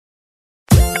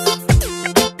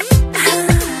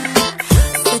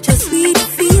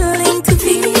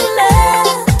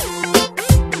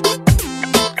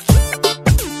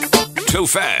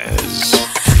Tophaz.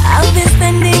 I've been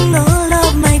spending all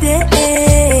of my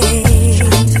day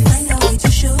trying to find a way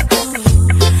to show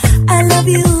I love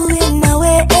you in my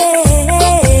way.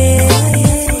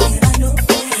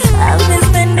 I've been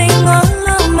spending all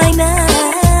of my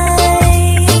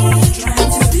night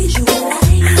trying to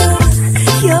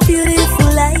visualize your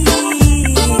beautiful eyes,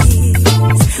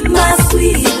 my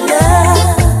sweet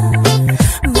love.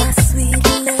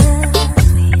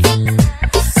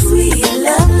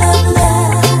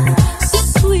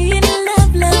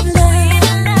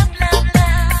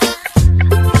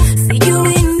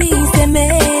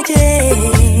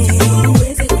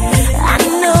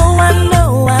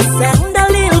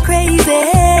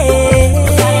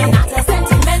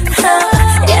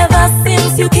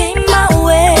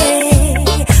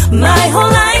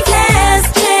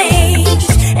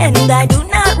 I do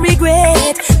not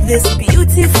regret this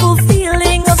beautiful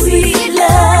feeling of sweet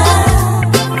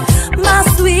love. My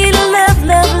sweet love,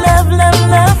 love, love, love,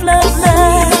 love, love,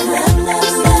 love.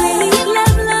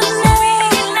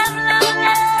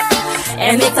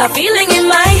 And it's a feeling in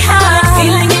my heart,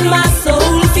 feeling in my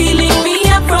soul, feeling me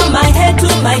up from my head to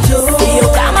my toes. Sio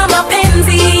kama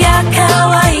mapenzi ya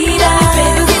kawaida,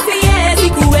 mapenzi siwezi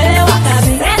kuelewa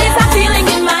kabisa. And it's a feeling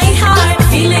in my heart,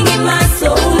 feeling in my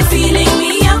soul, feeling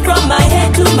me from my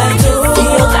head to my toes.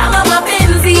 Sio kama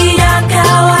mapenzi ya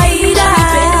kawaida,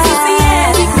 mapenzi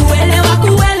siwezi kuelewa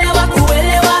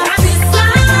kabisa.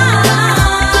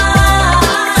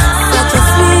 Such a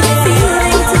sweet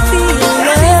feeling to feel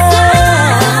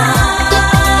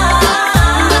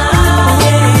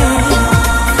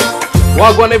love.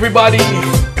 Wagwan everybody,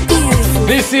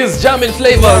 this is Jammin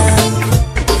Flavours.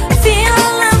 Feel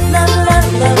love, love,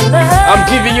 love, love, love. I'm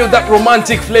giving you that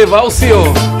romantic flavor. I'll see you.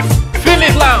 Feel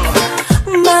it loud.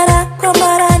 Mara kwa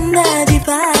mara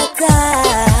najipata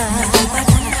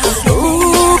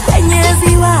kwenye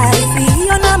ziwa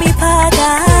isiyo na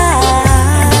mipaka.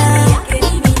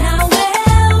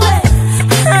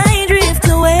 I drift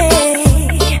away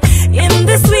in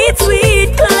this sweet,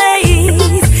 sweet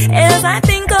place as I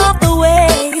think of the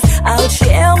ways I'll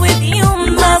share with you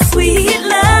my sweet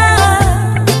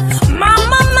love.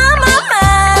 Mama, mama,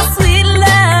 my sweet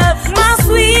love, my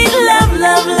sweet love,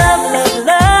 love, love, love,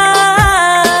 love.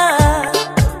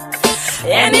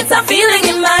 And it's a feeling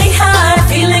in my heart,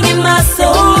 feeling in my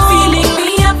soul, feeling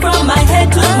me up from my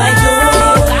head to my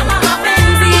toes. Kama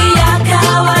mapenzi ya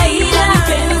kawaida,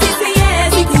 mapenzi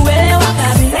siwezi kuelewa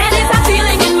kabisa. And it's a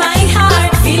feeling in my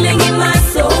heart, feeling in my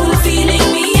soul, feeling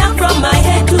me up from my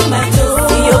head to my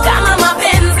toes. Sio kama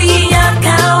mapenzi ya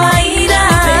kawaida,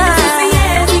 mapenzi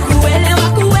siwezi kuelewa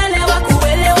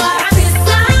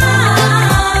kabisa.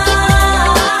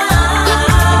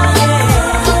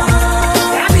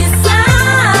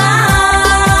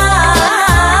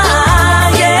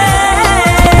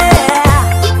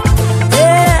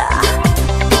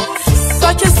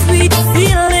 Such a sweet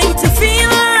feeling to feel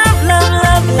love, love,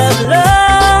 love, love, love.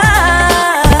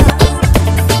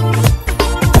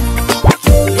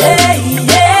 Yeah,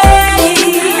 yeah,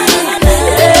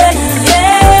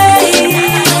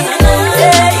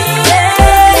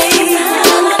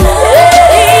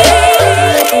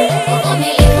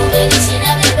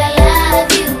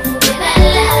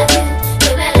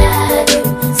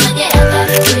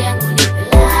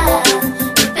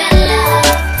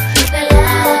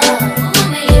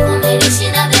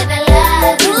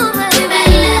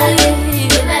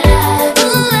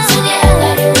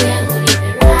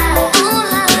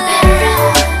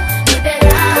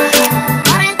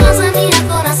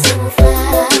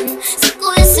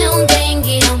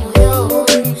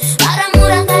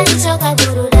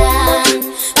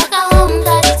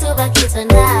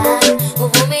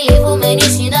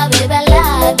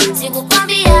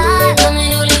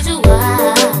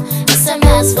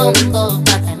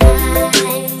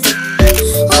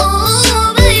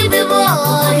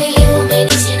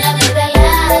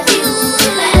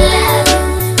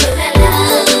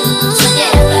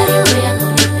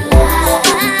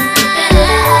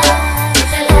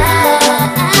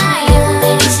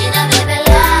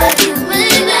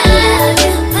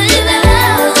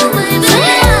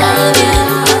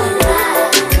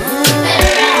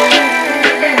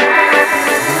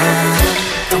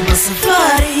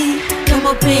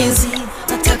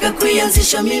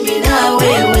 kuianzisha mimi na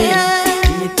wewe.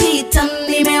 Nimepita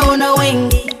nimeona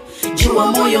wengi, jua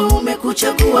moyo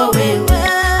umekuchagua wewe.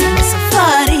 Ni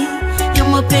safari ya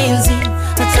mapenzi,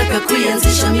 nataka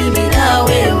kuianzisha mimi na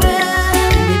wewe.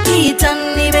 Nimepita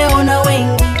nimeona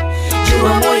wengi, jua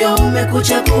moyo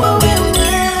umekuchagua wewe.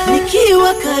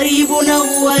 Nikiwa karibu na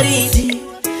uwaridi,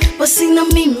 basi na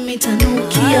mimi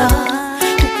tanukia.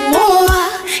 Kukuoa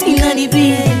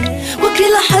inanibidi, kwa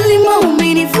kila hali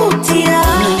umenivutia.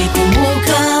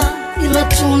 Unanikumbuka ila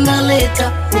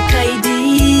tunaleta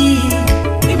ukaidi.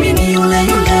 Mimi ni yule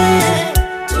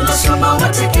tunasoma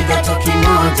wote kidato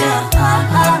kimoja.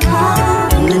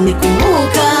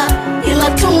 Unanikumbuka ila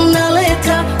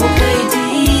tunaleta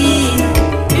ukaidi.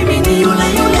 Mimi ni yule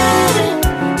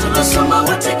tunasoma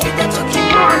wote kidato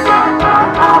kimoja.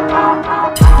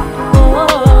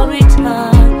 Oh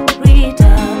Rita,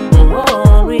 Rita,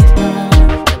 oh Rita,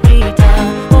 Rita,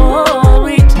 oh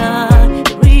Rita,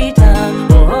 Rita,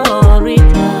 oh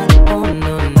Rita, oh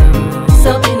no no.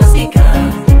 Sauti nasikika,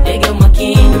 lega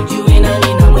makini ujue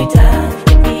nani namwita.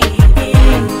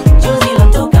 Chozi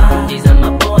lanitoka,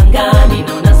 tizama po angani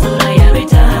naona sura ya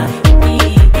Rita.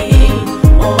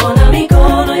 Ona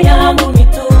mikono yangu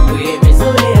mitupu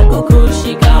imezoea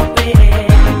kukushika pele.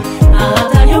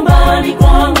 Hata nyumbani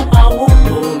kwangu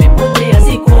haupo, umepotea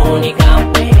sikuoni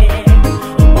kamwe.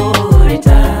 Oh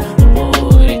Rita,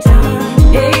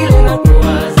 ile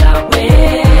nakuwaza we.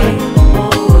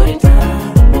 Oh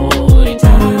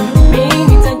Rita,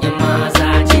 mimi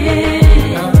nitanyamazaje?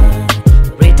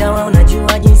 Rita, wewe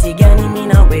unajua jinsi gani mimi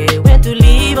na wewe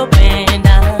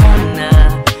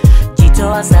tulivyopendana.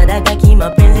 Jitoa sadaka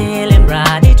kimapenzi ile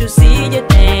mradi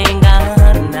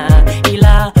tusijetengana.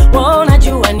 Ila wewe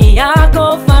unajua ni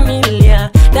yako familia,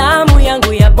 damu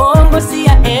yangu ya bongo si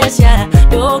ya Asia.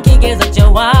 Ndo kigezo cha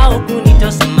wao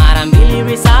kunitosa mara mbili,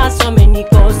 risasi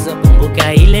wamenikosa.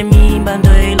 Kumbuka ile mimba ndo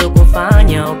ilo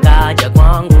kufanya ukaja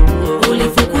kwangu.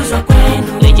 Ulifukuzwa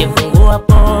kwenu, lijifungua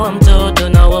poa mtoto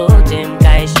na wote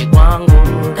mkaishi kwangu.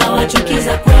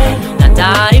 Kawachukiza kwenu na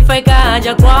taarifa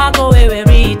ikaja kwako wewe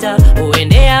Rita.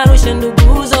 Uende Arusha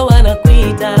nduguzo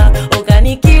wanakuita.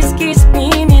 Ukanikiss kiss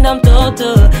mimi na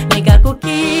mtoto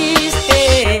nikakukiss.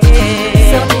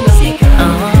 Sauti nasikika,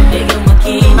 lega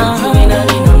makini ujue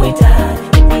nani namwita.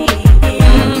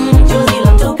 Chozi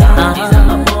lanitoka,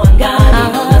 tizama po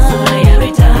angani naona sura ya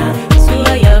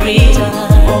Rita.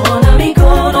 Ona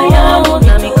mikono yangu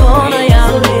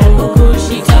imezoea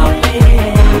kukushika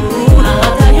pele.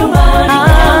 Hata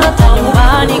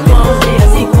nyumbani kwangu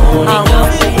sikuoni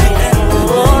kamwe.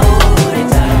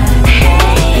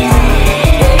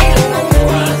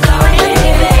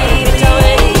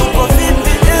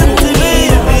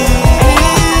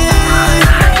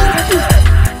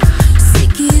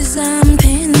 Sikiza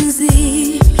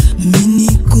mpenzi, mimi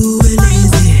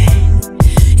kueleze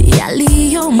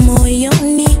yaliyo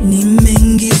moyoni ni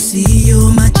mengi siyo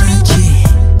machache.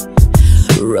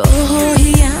 Roho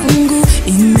yangu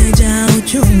imejaa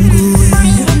uchungu.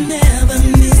 You never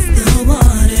miss the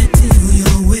water till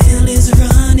your well is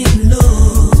running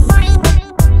low.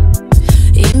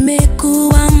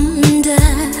 Imekuwa muda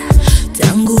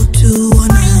tangu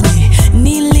tuonane,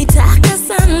 nilitaka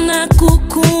sana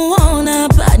kukuona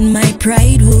but my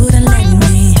pride wouldn't let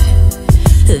me.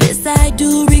 This I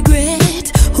do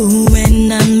regret,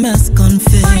 when I must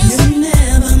confess. You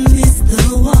never miss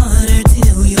the water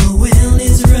till your well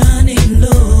is running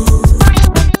low.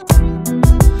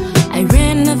 I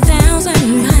ran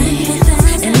 1,000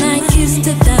 miles and I kissed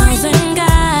 1,000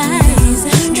 guys,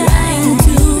 trying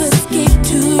to escape,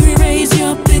 to erase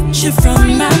your picture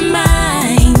from my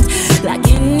mind.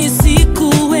 Lakini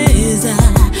sikuweza,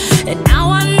 and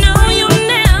now I know you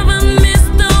never miss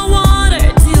the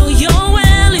water till your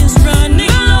well is running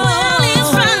low.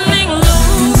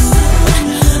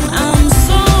 I'm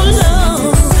so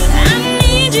low, I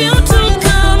need you to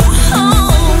come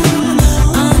home.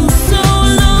 I'm so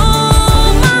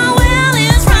low, my well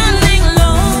is running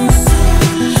low.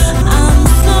 I'm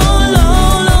so low,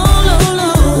 low, low,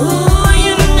 low.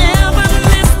 You never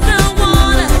miss the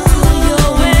water till your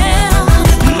well.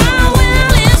 My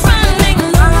well is running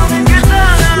low.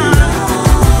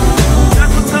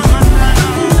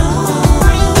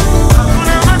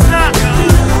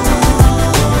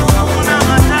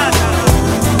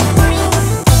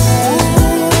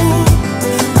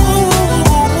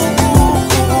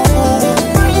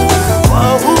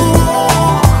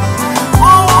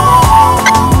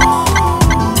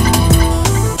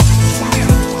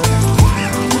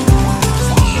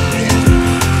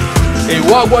 A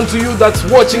wagwan to you that's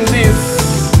watching this.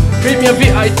 Premium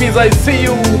VIPs, I see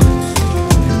you.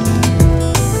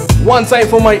 One time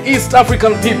for my East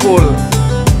African people,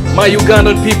 my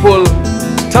Ugandan people,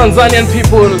 Tanzanian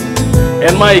people,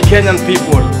 and my Kenyan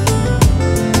people.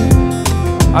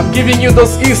 I'm giving you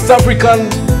those East African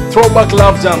throwback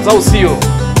love jams. I'll see you.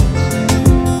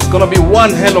 It's gonna be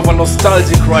one hell of a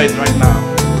nostalgic ride right now.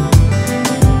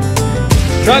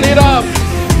 Turn it up.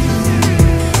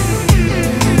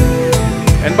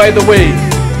 And by the way,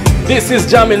 this is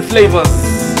Jammin Flavours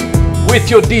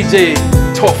with your DJ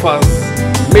Tophaz.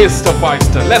 Mr.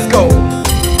 Feister. Let's go.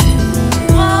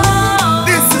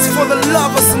 This is for the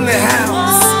lovers in the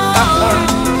house.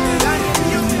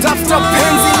 Tafuta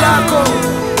penzi lako,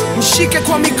 mshike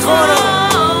kwa mikono,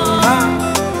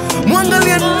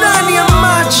 mwangalie ndani ya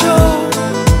macho,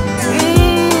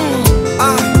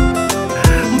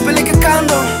 mpeleke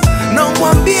kando na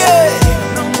umwambie,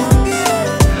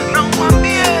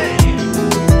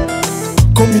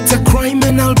 commit a crime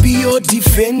and I'll be your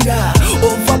defender.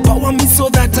 Overpower me so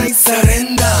that I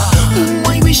surrender.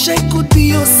 I wish I could be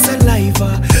your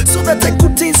saliva, so that I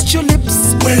could taste your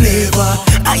lips whenever.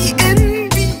 I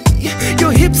envy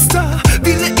your hipster,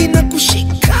 vile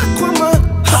inakushika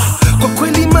kwa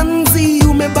kweli manzi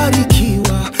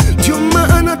umebarikiwa, ndio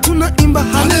maana tunaimba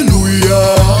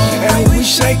hallelujah. I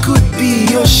wish I could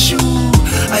be your shoe,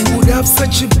 I would have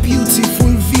such a beautiful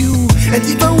view. And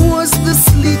if I was the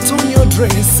slit on your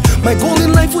dress, my goal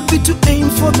in life would be to aim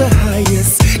for the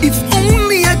highest. If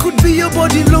only I could be your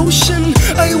body lotion,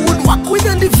 I would walk with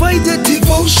undivided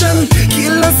devotion.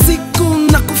 Kila siku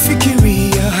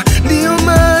nakufikiria, ndio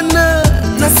maana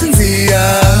nasinzia.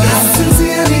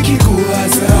 Nasinzia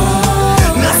nikikuwaza,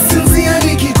 nasinzia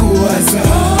nikikuwaza.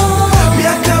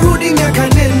 Miaka rudi miaka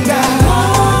nenda,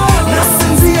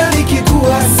 nasinzia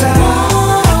nikikuwaza,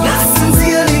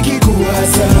 nasinzia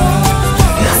nikikuwaza.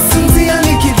 Nasinzia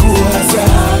nikikuwaza,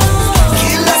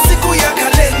 kila siku ya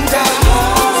kalenda.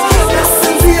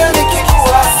 Nasinzia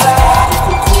nikikuwaza.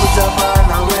 Kukuja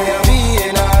bana we,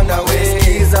 ambie nana we,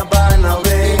 sikiza bana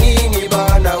we, nini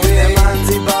bana we,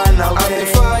 manzi bana we,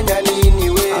 amefanya nini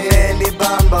we,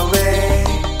 amenibamba we.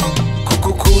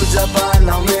 Kukuja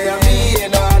bana we, ambie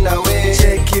nana we,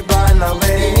 cheki bana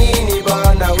we, nini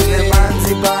bana we,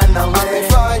 manzi bana we,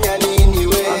 amefanya nini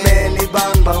we,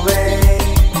 amenibamba we.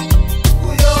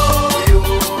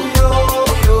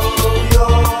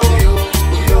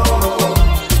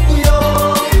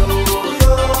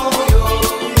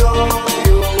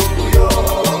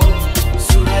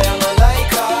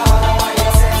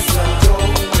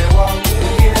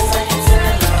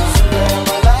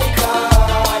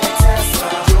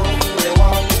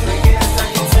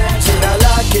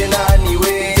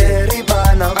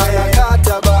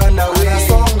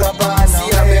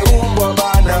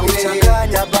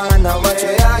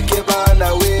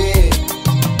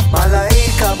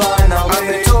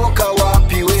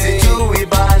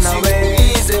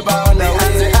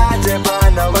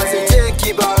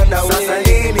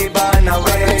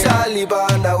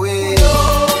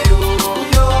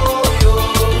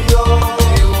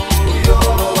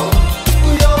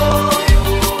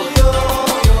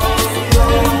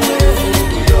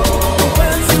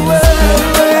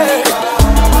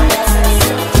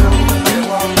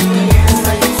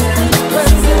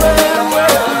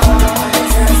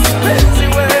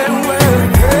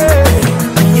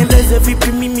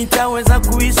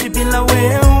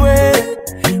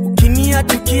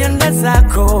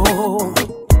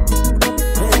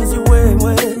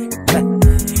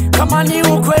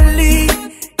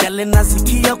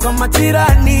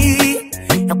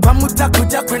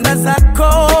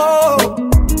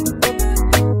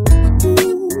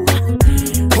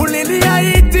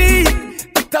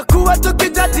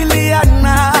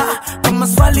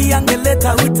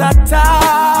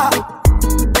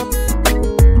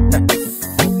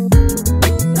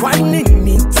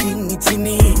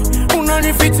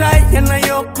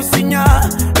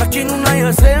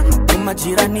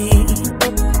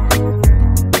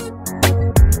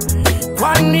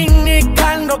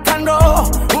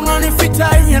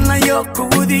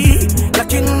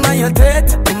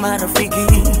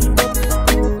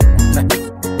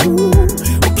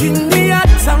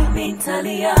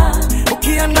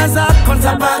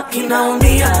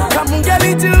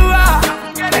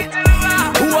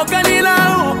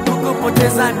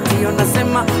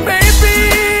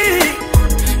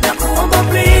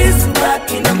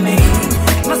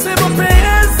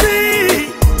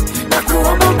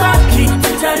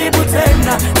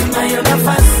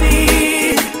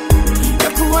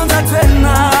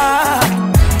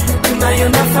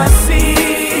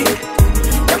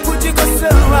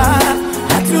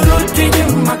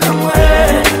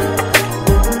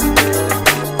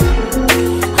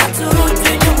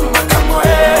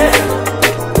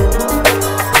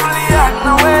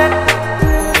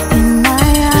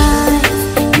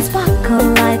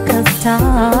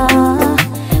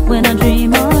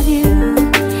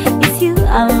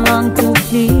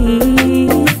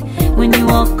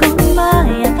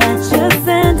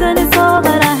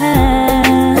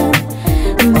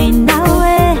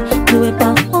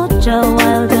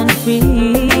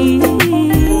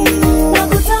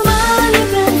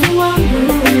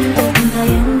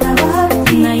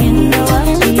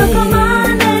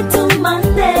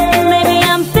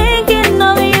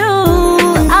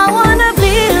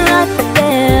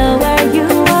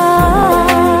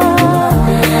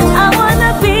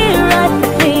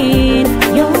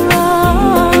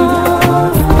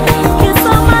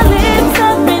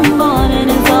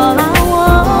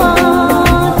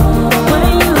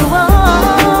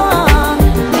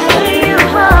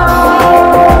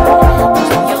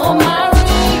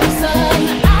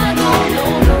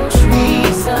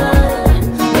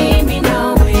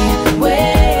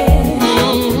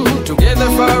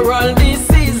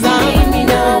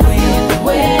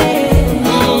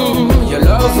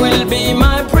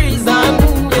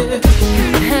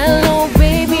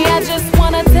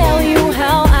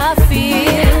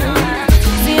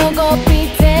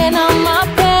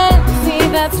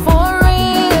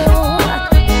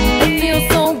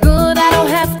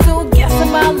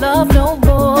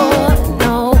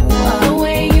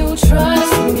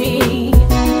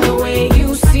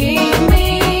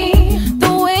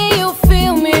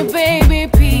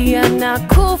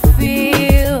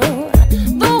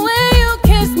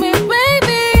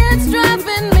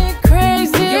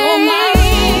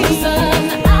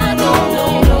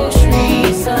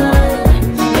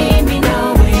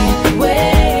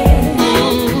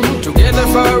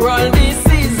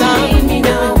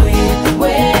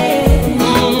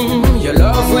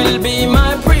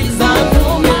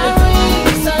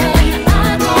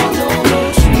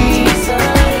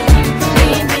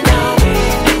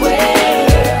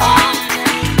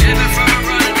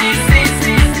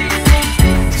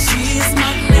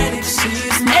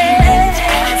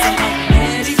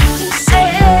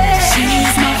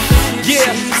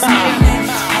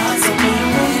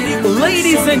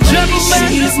 Ladies and gentlemen,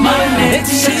 she's magnetic.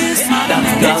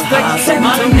 That girl has a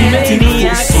magnetic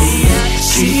force.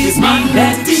 She's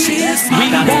magnetic.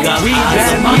 That girl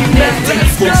has a magnetic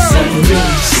force.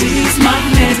 She's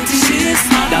magnetic.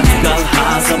 That girl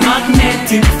has a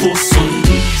magnetic force.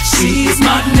 She's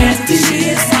magnetic.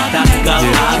 That girl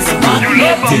has a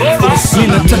magnetic force.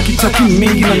 Nina taki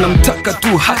mingi na namtaka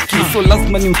tu haki, so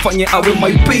lazima nimfanye awe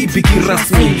my baby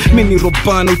kirasmi. Mimi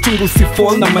robana uchungu si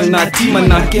fall na manati,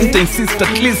 manake nita insist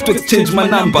at least to exchange my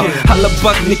number. Hala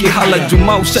back nikihala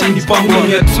juma ushanipa on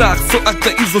your track, so ata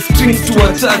hizo strings to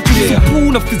attack.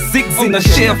 Puna physics in a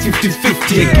share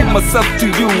 50-50. I give myself to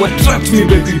you, attract me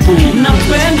baby boo.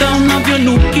 Napenda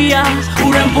unavyonukia,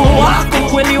 urembo wako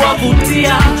kweli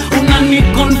wavutia. Unani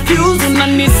confuse,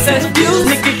 unani seduce.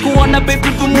 Nikikuona baby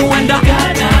boo muenda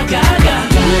gaga.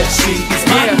 She is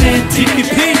magnetic.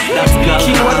 That girl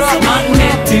has a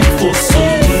magnetic force.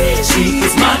 She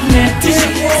is magnetic.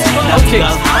 That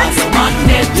girl has a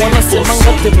magnetic force.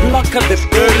 The blacker the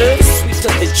better,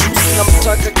 sweeter the juice.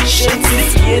 Namtaka kishenzi,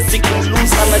 siwezi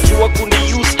kulose. Anajua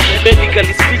kuniuse,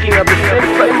 medically speaking at the same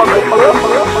time.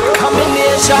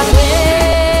 Combination.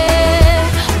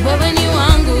 Wewe ni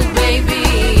wangu baby,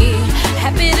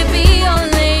 happy to be your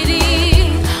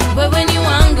lady. Wewe ni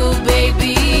wangu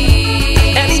baby.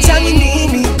 Anytime you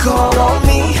need me, call on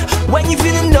me. When you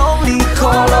feeling lonely,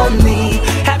 call on me.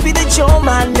 Happy that you're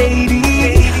my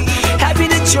lady. Happy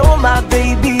that you're my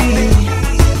baby.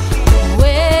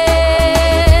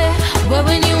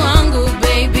 Wewe ni wangu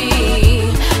baby,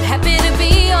 happy to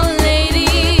be your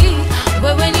lady.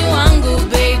 Wewe ni wangu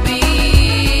baby.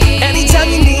 Anytime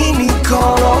you need me,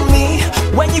 call on me.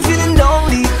 When you feeling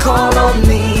lonely, call on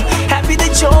me. Happy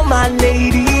that you're my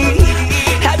lady.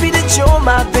 Happy that you're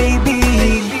my baby.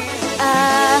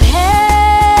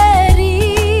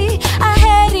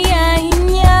 Aheri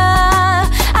ahinya,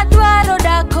 adwaro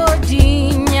dako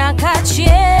dinya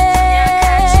kache.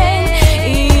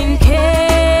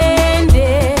 Inkende,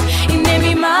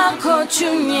 inemi mako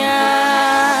chunya.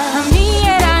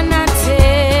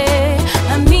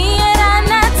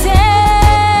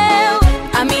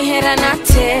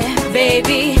 Amiheranate,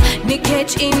 baby,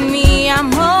 nikech in mi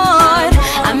amor.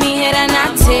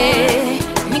 Amiheranate,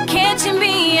 nikech in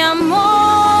mi amor.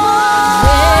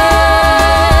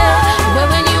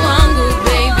 Wewe ni wangu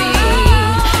baby,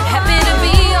 happy to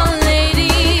be your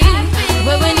lady.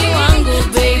 Wewe ni wangu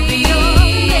baby.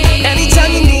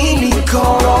 Anytime you need me,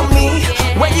 call on me.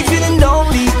 When you feeling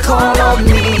lonely, call on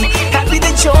me. Happy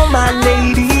that you're my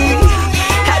lady.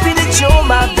 Happy that you're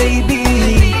my baby.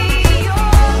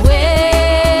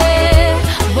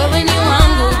 Wewe ni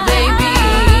wangu baby,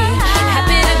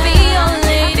 happy to be your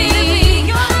lady.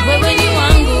 Wewe ni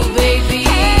wangu baby.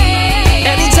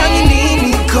 Anytime you need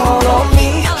me, call on me.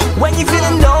 When you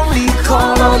feeling lonely,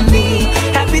 call on me.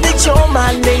 Happy that you're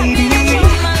my lady.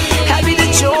 Happy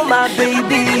that you're my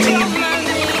baby.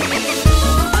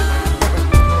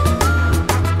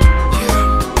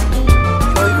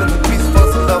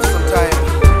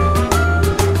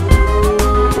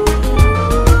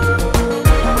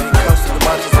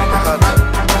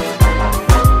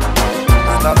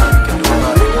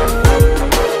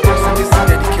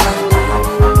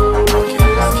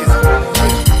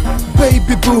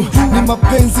 Ni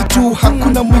mapenzi tu,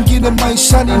 hakuna mwingine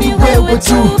maishani, ni wewe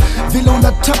tu. Vile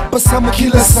unatabasamu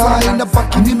kila saa,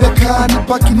 inabaki nimekaa,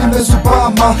 nibaki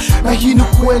nimezubama. Na hii ni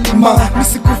kweli ma,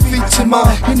 nisikufiche ma,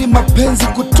 hii ni mapenzi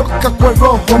kutoka kwa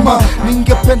roho ma.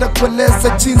 Ningependa kueleza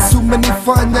jinsi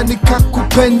umenifanya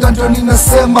nikakupenda, ndo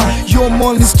ninasema you're my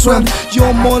only strength,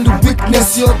 you're my only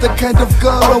weakness. You're the kind of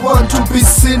girl I want to be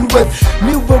seen with.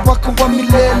 Niwe wako wa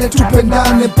milele,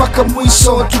 tupendane mpaka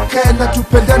mwisho, tukae na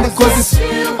tupendane. Cause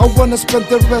I wanna spend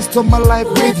the rest of my life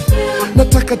with.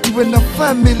 Nataka tuwe na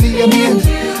family, I mean.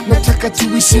 Nataka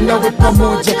tuishi nawe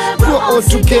pamoja. We're all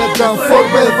together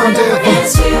forever and ever.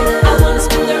 I wanna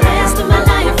spend the rest of my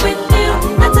life with you.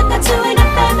 Nataka tuwe na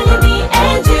family, me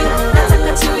and you.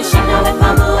 Nataka tuishi nawe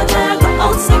pamoja. We're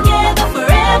all together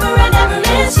forever and ever.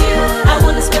 It's you. I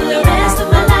wanna spend the rest of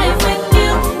my life with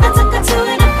you. Nataka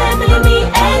tuwe na family, me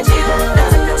and you.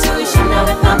 Nataka tuishi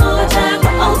nawe pamoja.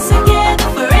 We're all together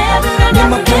forever and ever.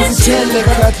 Mapenzi tele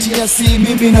kati ya si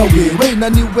mimi na wewe, na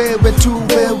ni wewe tu,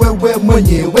 wewe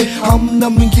mwenyewe. Hamna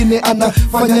mwingine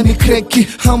anafanya ni kreki,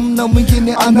 hamna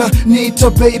mwingine ananiita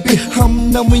baby,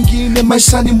 hamna mwingine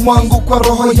maishani mwangu kwa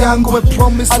roho yangu. I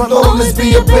promise I'll always be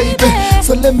your baby.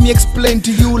 So let me explain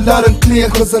to you loud and clear,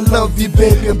 cause I love you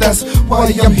baby, and that's why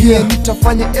I'm here.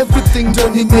 Nitafanya everything ndio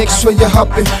ni make sure you're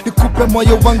happy. Nikupe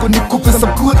moyo wangu, nikupe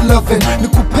some good loving.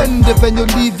 Nikupende venye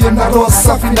ulivyo na roho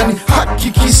safi, na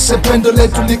nihakikishe pendo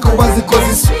letu liko wazi.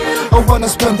 Cause I wanna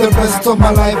spend the rest of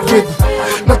my life with.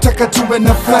 Nataka tuwe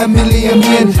na family ya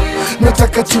mieni,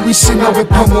 nataka tuishi nawe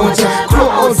pamoja, grow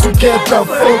all together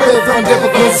forever and ever.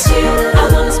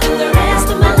 I wanna spend the rest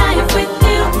of my life with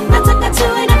you. Nataka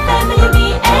tuwe na family,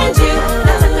 me and you.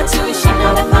 Nataka tuishi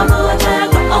nawe pamoja,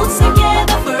 grow all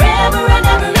together forever and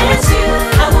ever. It's you.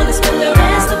 I wanna spend the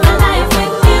rest of my life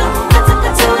with you. Nataka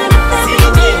tuwe na family,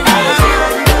 me and you.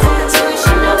 Nataka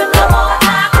tuishi nawe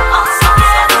pamoja, grow all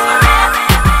together forever.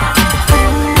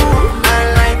 My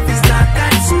life is not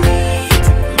that sweet.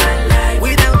 My life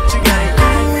without you, guys.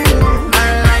 My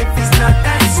life is not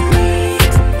that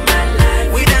sweet. My life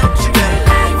without you, guys.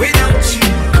 Without you,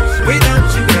 without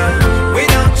you, girl.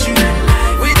 Without you,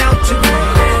 without you,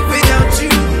 without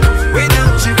you,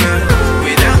 without you, girl.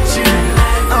 Without you.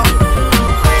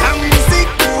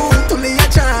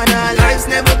 Tuliachana, life's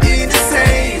never been the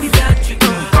same.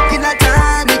 Kila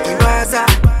time nikiwaza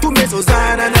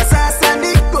tumezozana na sasa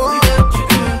niko.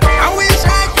 I wish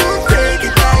I could take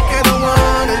it back. I don't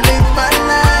wanna live my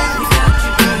life.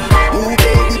 Ooh,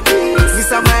 baby, please, this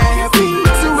is my happy.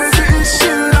 So where's the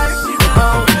issue like?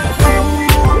 Oh,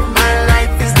 my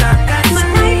life is not that My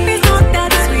sweet. life is not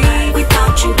that sweet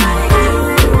without you.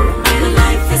 My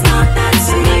life is not that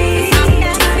sweet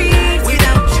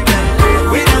Without you, girl.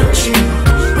 Without you,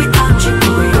 without you,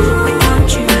 without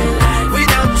you,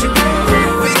 without you,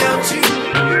 without you.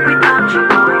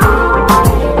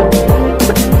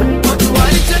 Watu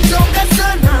walichochoka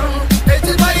sana,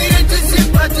 eti walileta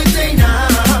simpati tena.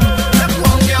 Na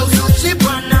kuongea uzushi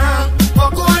bwana,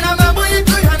 kwa kuona mambo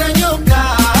yetu yananyoka.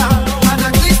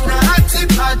 Hata kiss na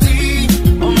hatipati,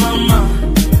 oh mama,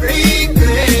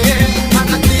 baby.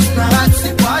 Hata kiss na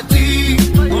hatipati,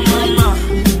 oh mama,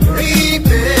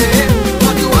 baby.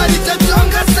 Watu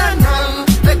walichochoka sana,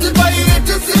 eti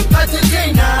walileta simpati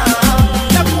tena.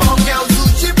 Na kuongea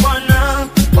uzushi bwana,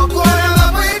 kwa kuona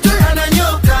mambo yetu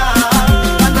yananyoka.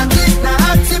 Hata kiss na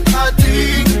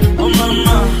hatipati, oh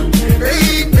mama,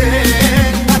 baby.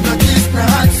 Hata kiss na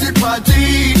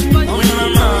hatipati, oh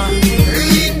mama,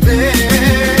 baby.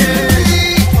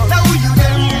 Na huyu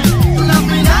dem,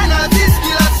 tunapendana sisi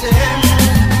kila sehemu.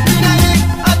 Mimi na yeye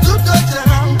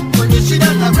hatutotana, kwenye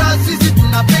shida na raha sisi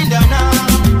tunapendana.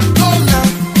 Ona,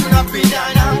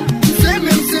 tunapendana,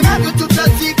 mseme msemavyo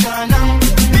tutazikana.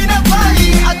 Mimi na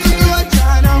Fai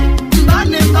hatutoachana,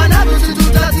 mbane mbanavyo sisi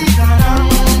tutazikana.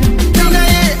 Mimi na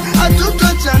yeye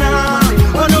hatutotana,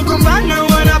 wanagombana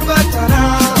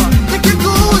wanapatana.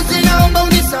 Nikikuudhi naomba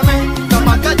unisamehe,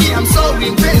 kama kadi I'm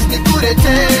sorry mpenzi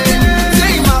nikuletee.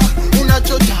 Sema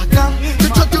unachotaka,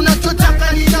 chochote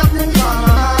unachotaka nitakupa.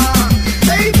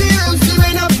 Baby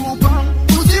usiwe na pupa,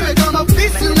 usiwe kama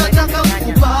fisi unataka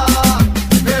mkupa.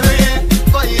 Wewe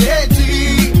Hrs E.A.T,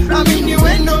 amini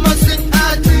wewe ndo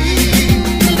masihati.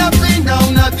 Ninapenda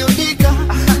unavyodika,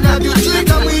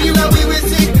 unavyocheka mwili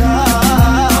unawiwezeka.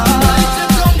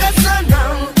 Walichochonga sana,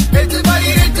 eti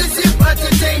walileta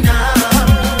simpati tena.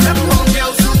 Na kuongea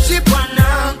uzushi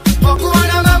bwana, kwa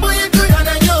kuona mambo yetu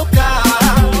yananyoka.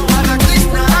 Hata kiss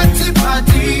na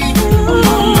hatipati, oh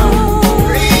mama,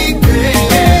 baby.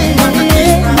 Hata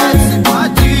kiss na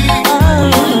hatipati,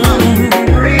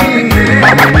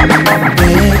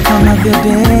 Deka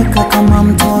unavyodeka kama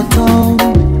mtoto,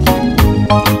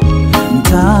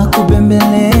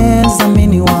 ntakubembeleza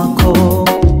mini wako.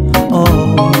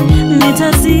 Oh,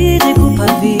 nitazidi kupa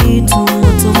vitu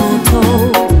moto moto.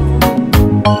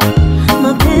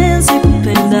 Mapenzi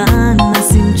kupendana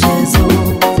si mchezo.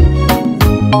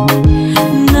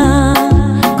 Na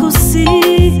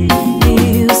kusihi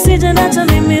usije nacha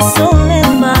mimi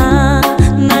solema.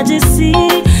 Najisi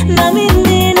na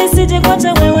mimi nisije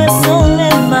kuacha wewe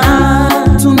solema.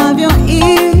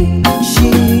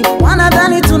 tunavyoishi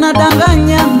wanadhani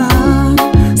tunadanganyana,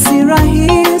 si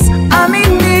rahisi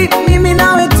amini, mimi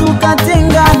nawe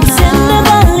tukatengana. Usiende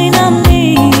mbali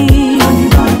nami, Mimi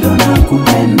bado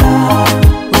nakupenda,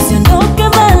 usiondoke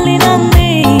mbali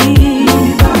nami.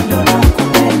 mimi bado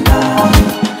nakupenda,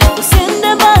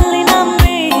 Usiende mbali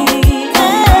nami,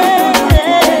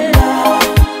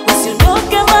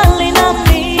 usiondoke mbali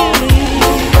nami.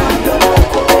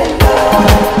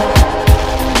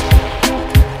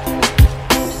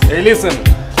 Hey, listen.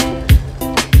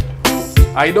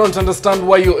 I don't understand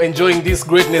why you're enjoying this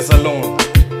greatness alone.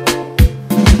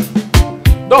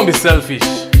 Don't be selfish.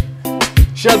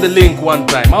 Share the link one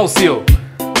time. I'll see you.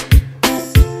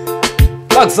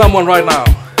 Plug someone right now.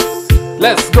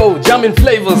 Let's go, Jammin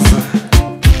Flavours.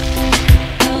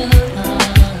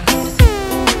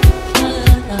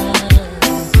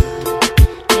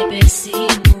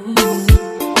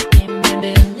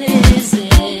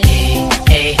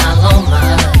 Hey, hello ma,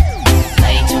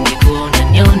 naitwa Miguna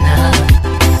Nyona.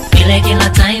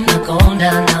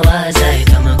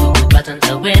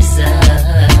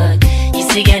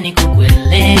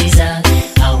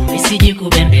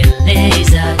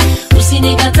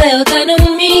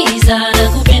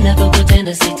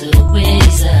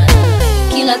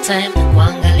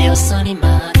 kuangalia usoni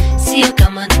ma, sio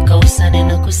kama nakosa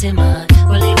neno kusema,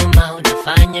 ulivuma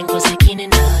unafanya ngozi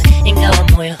kinena, ingawa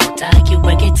moyo hutaki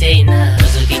uweke tena.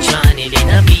 Wazo kichwani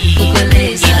linabii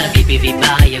kukueleza, ila vipi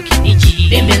vibaya ukiniji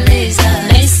bembeleza,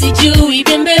 na sijui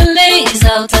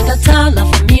bembeleza, utakataa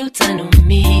lafu mi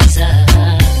utanumiza.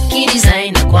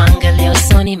 Kidesign na kuangalia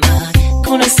usoni ma,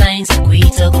 kuna signs za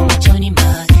kuita kwa machoni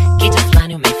ma, kitu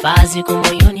fulani umefazi kwa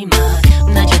moyoni ma,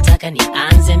 unachotaka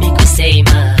nianze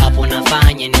mikusema, hapo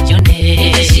nafanya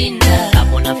nijone shinda,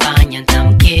 hapo nafanya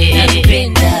ntamke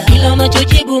napenda, ila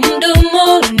unachojibu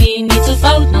mdomoni ni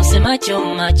tofauti na usemacho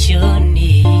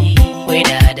machoni. We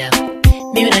dada,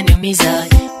 mimi unaniumiza,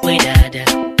 we dada,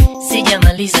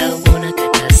 sijamaliza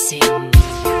unakata simu.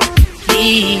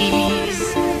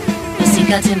 Please,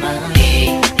 usikate ma,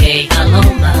 hey, hello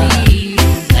ma,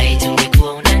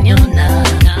 haitungekuwa unaniona,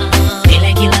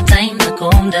 ile kila time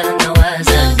nakonda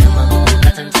nawaza, kama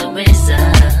hata nitaweza,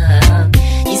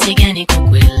 jinsi gani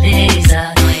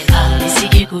kukueleza,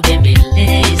 nisije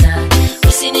kubembeleza,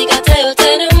 usinikatae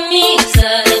utaniumiza,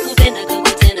 nakupenda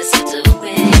kukutenda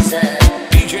sitoweza.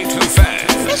 DJ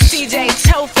Tophaz, DJ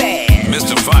Tophaz,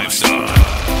 Mr. 5-Star,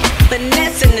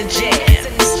 Vanessa in the jam.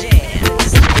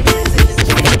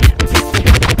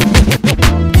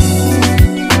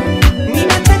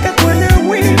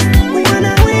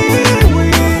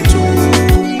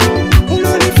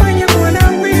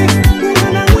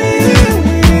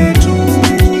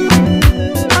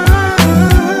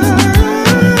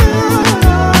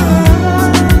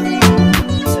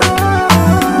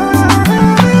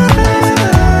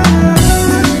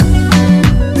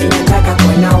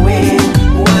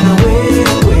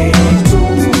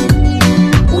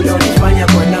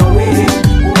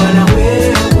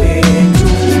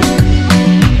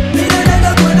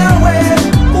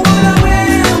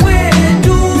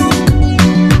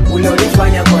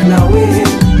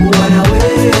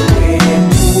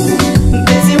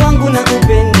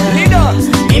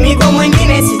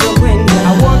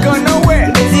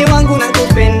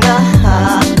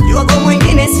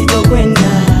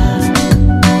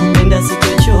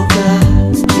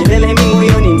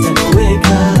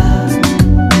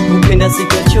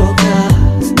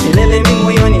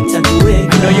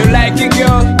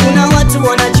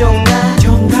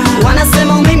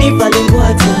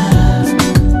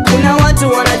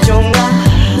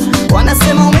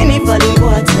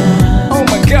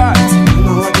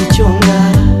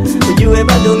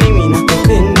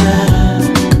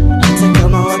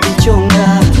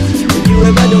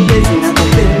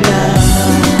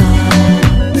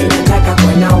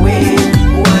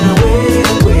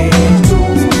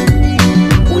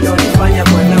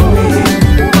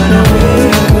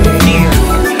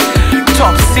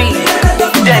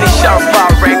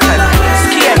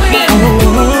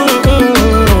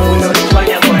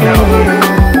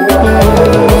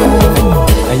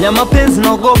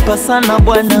 Sana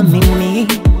bwana mimi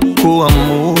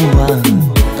kuamua,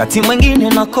 kati mwingine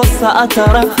nakosa hata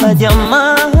raha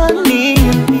jamani.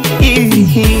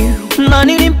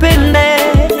 Nani nimpende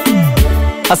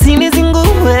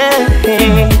asinizingue,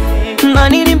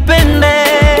 nani nimpende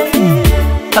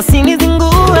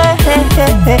asinizingue,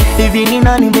 hivi ni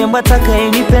nani mwemba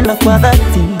atakayenipenda kwa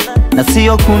dhati na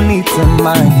sio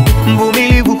kunitamani,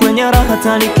 mvumilivu kwenye raha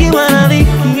tanikiwa na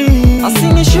dhiki,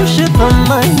 asinishushe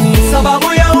thamani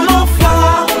sababu ya ulofa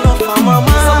mama,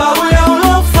 sababu ya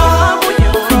ulofa,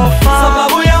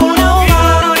 sababu ya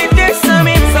ulofa unitesa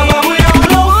mimi, sababu ya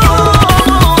ulofa,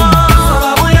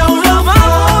 sababu ya ulofa,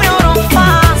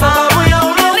 sababu ya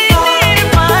ulofa ni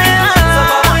mbaya,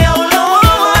 sababu ya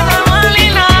ulofa na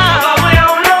malina, sababu ya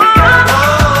ulofa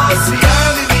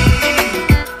siamini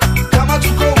kama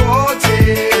tuko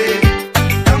wote,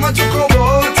 kama tuko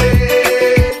wote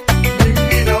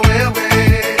mimi na wewe,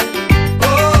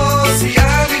 oh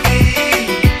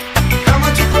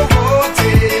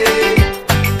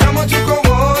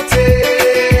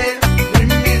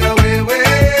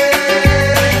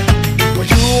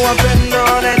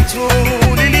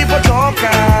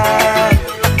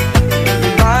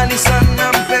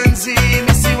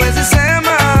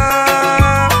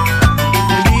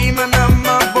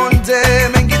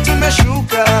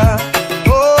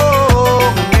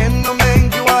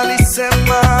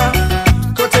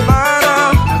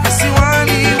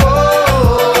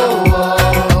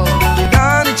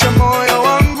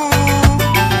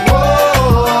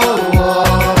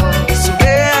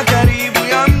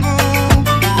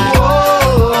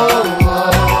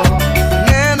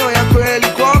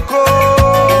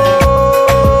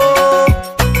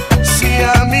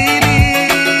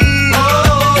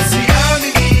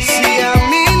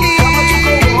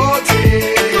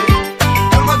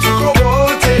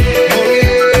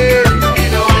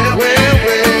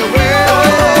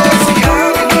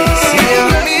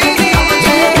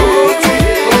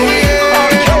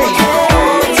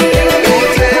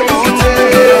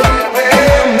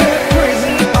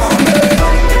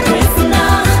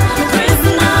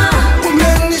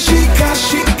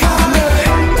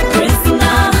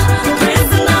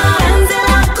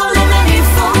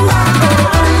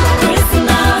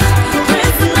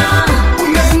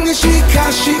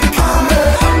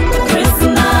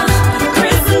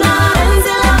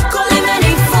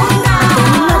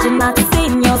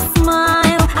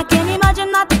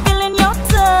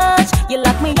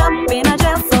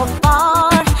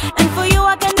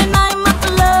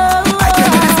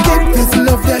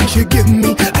you give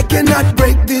me. I cannot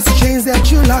break these chains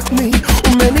that you lock me.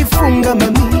 Umenifunga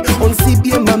mami,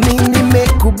 unsibie mami,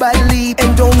 nimekubali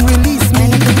and don't release me.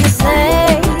 Anything you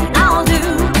say, I'll do.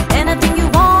 Anything you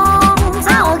want,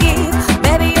 I'll give.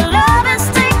 Baby, your love is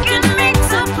taking me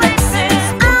to places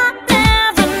I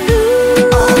never knew.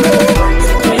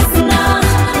 Prisoner,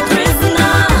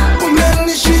 prisoner.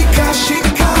 Umenishika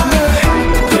shika.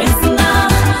 Prisoner,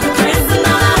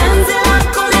 prisoner. Penzi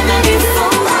lako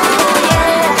limenifunga.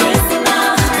 Prisoner,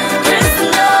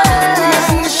 prisoner.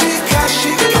 Umenishika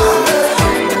shika.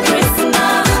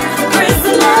 Prisoner,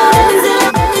 prisoner.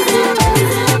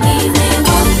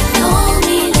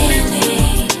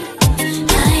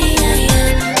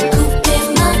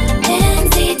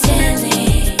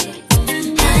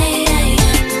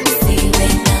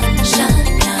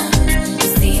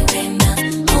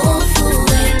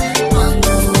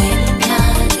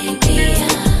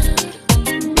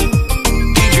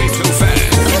 DJ Tophaz.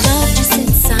 Loved you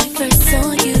since I first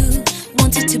saw you.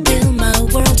 Wanted to build my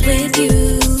world with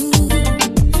you.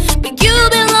 But you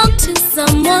belong to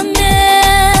someone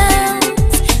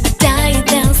else. I'd die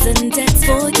 1,000 deaths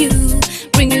for you.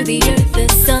 Bring you the earth, the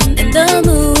sun, and the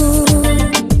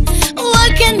moon.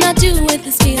 What can I do with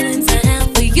these feelings I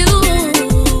have for you?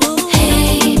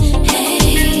 Hey,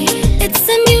 hey. It's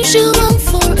unusual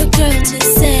for a girl to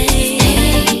say,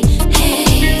 hey,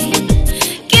 hey.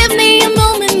 Give me a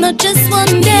moment, not just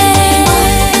one day.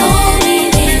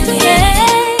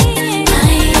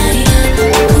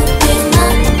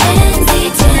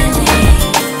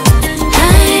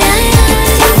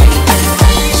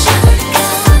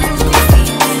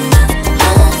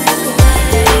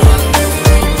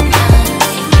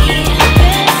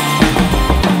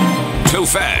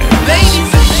 Tophaz.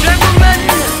 Ladies and gentlemen,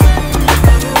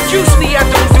 usually I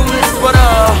don't do this, but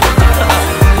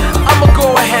I'ma go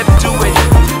ahead and do it.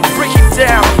 Break it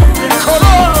down. Come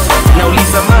on.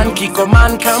 Nauliza man kiko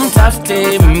man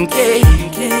kamtafute mke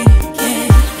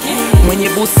mwenye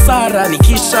busara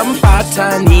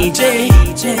nikishampata nije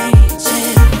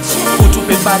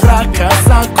utupe baraka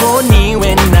zako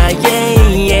niwe na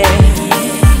yeye.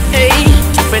 Hey,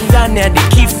 tupendane hadi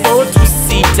kifo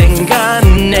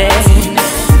tusitengane.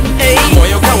 Hey,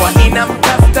 moyo kawa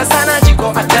inamtafuta sana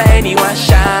jiko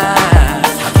ataeniwasha.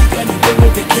 Hakika ni wewe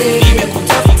pekee,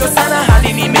 nimekutafuta sana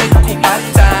hadi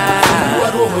nimekupata.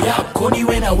 Kwa roho yako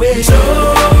niwe na wewe.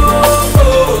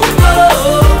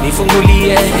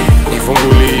 Nifungulie,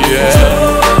 nifungulie.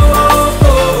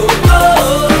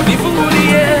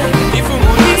 Nifungulie,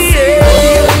 nifungulie.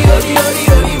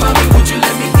 Mami, would you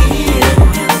let me in?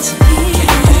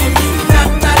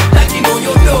 Like you know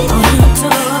your door.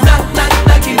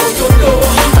 Like you know your door.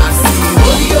 I see,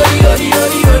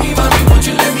 mami, would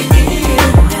you let me in?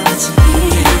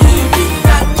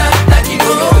 Like you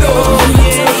know your door.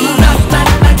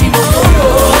 Like you know your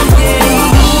door.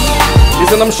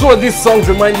 Listen, I'm sure these songs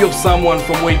remind you of someone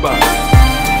from way back.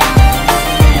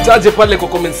 Itaje pale kwa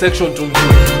comment section tumjue.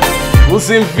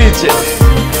 Usimfiche.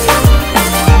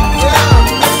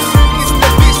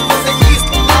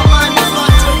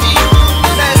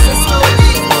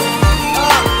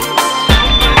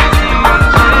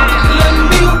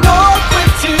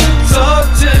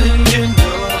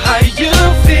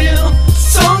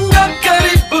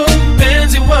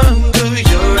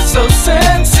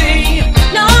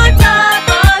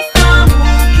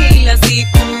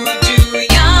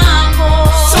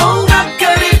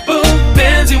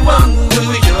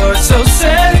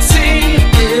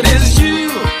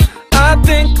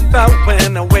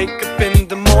 When I wake up in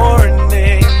the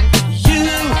morning, you,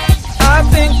 I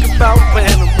think about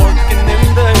when I'm working in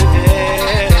the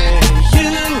day,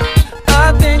 you,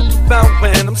 I think about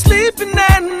when I'm sleeping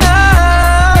at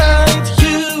night,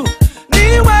 you,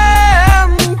 niwe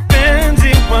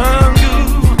mpenzi wangu,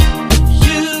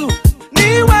 you,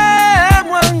 niwe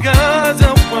mwangaza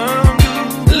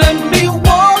wangu. Let me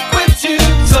walk with you,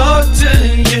 talk to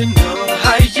you, know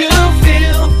how you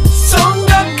feel.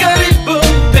 Songa karibu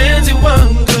mpenzi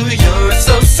wangu, you're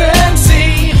so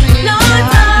sexy.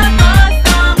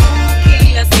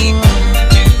 Kila siku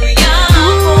juu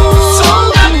yako.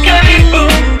 Songa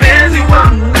karibu mpenzi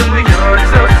wangu, you're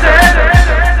so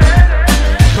sexy.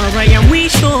 Mara ya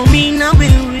mwisho mimi na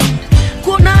wewe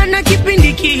kuonana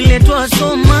kipindi kile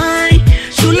twasoma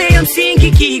shule ya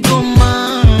msingi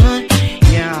Kigoma.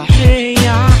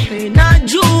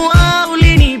 Najua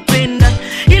ulinipenda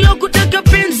ilo kutaka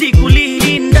penzi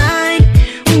kulilinda,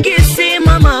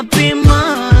 ungesema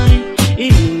mapema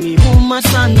iliniuma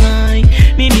sana.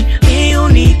 Mimi leo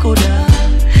niko da,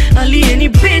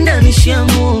 aliyenipenda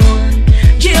nishamua.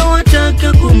 Je,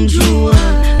 wataka kumjua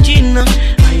jina?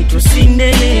 Aitwa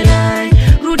Cinderella.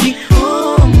 Rudi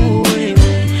home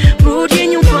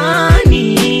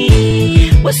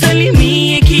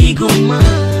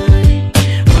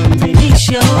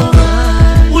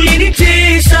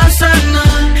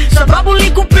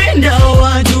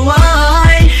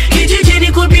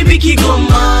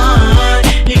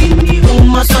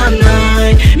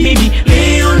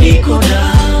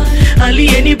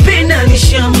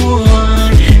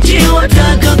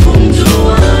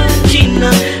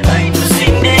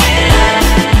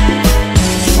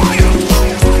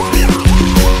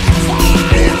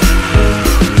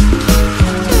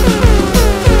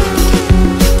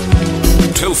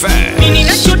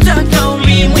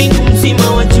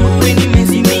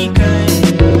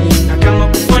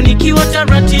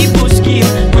taratibu, sikia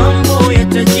mambo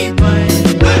yatajipa.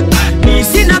 Mimi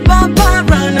sina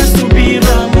papara na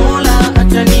subira, Mola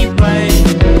atanipa.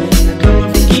 Na kama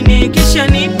vingine kisha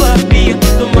nipa pia,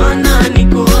 ndo maana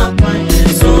niko hapa.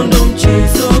 So ndo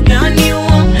mchezo gani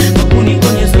huo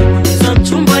wakunikonyeza za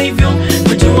mchumba hivyo?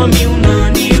 Najua mi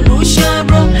unanirusha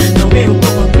bro, na wewe uko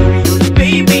kwa period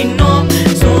baby no.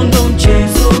 So ndo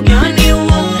mchezo gani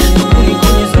huo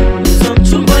wakunikonyeza za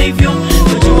mchumba hivyo?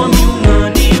 Najua mi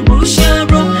unanirusha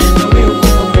bro, na wewe uko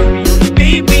kwa period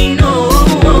baby no.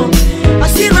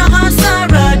 Hasira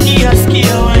hasara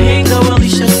diasikia wahenga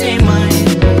walishasema,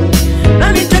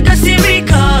 na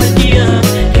nitakasirika dia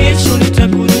kesho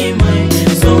nitakunyima.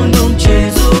 So ndo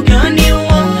mchezo gani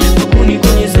huo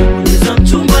wakunikonyeza za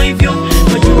mchumba hivyo?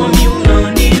 Najua mi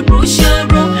unanirusha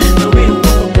bro, na wewe uko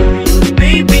kwa period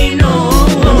baby no.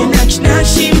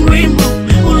 Ninachinashi mrembo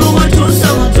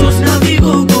uliwatosa watosi na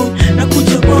vigogo, na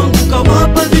kuja kwangu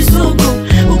kawapa visogo,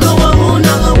 ukawaona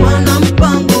hawana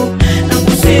mpango, na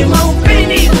kusema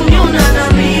upendi kuniona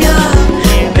nalia,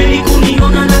 upendi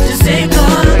kuniona nateseka,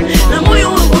 na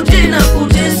moyo wangu tena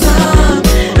kutesa,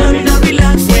 na mina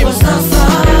relax kwa sasa.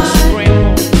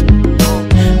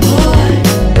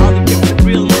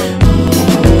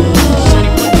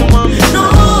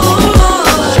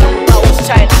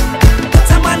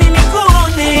 Natamani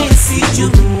nikuone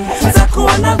sijui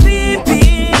nitakuona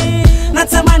vipi,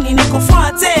 natamani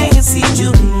nikufuate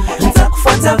sijui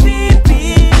nitakufuata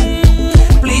vipi.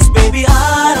 Please baby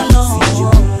I don't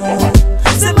know,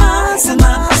 sema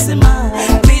sema sema.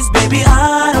 Please baby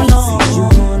I don't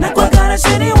know, nakuagara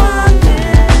sheri wangu.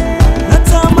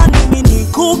 Natamani mimi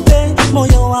nikupe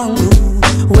moyo wangu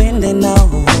uende nao,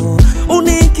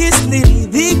 unikisi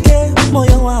niridhike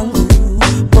moyo wangu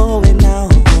powe nao,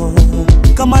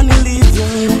 kama nilivyo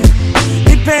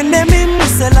nipende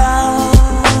mimsela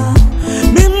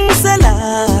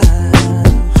mimsela,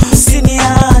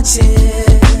 usiniache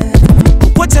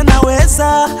kukuacha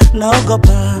naweza,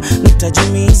 naogopa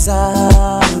nitajumiza,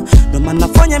 ndo maana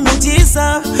nafanya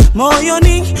miujiza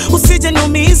moyoni usije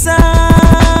niumiza.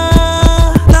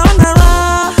 Naona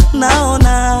raha,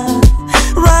 naona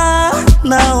raha,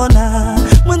 naona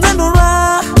mwenzano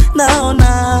raha,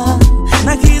 naona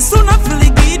na kisu na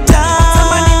filigita.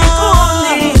 Natamani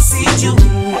nikuone sijui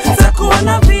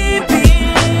nitakuona vipi,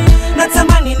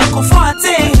 natamani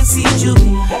nikufuate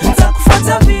sijui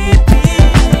nitakufuata vipi.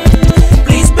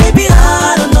 Please baby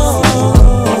I don't know,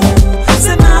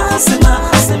 sema sema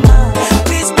sema.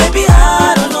 Please baby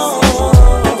I don't know,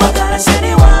 nakuagara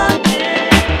sheri wangu.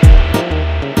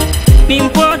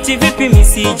 Nimpoti vipi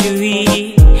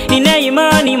misijui, nina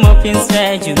imani mapenzi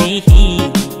hajui,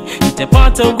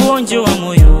 nitapata ugonjwa wa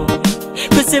moyo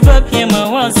kwa sababu ya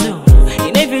mawazo.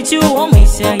 Ninavyojua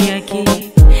maisha yake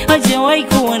hajawahi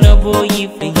kuwa na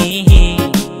boyfriend,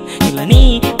 ila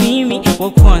ni mimi wa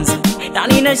kwanza na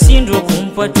ninashindwa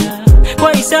kumpata.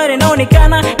 Kwa ishara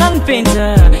inaonekana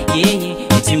anipenda yeye,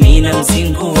 eti mimi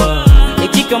namzingua.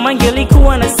 Eti kama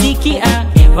angelikuwa nasikia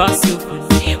basi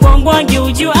wangu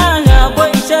angeujua.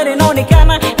 Kwa ishara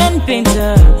inaonekana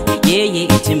anipenda yeye,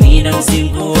 eti mimi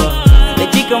namzingua.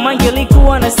 Eti kama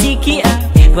angelikuwa nasikia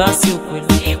basi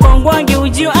ukweli wangu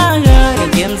angeujua.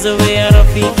 Ningemzoea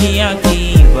rafiki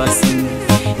yake basi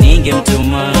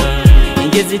ningemtuma,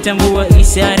 ningezitambua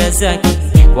ishara zake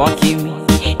kwa kimi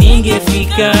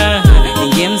ningefika.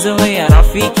 Ningemzoea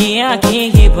rafiki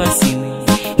yake basi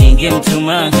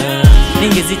ningemtuma,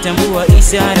 ningezitambua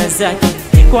ishara zake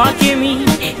kwa kimi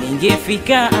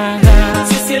ningefika.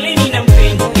 Sisilini na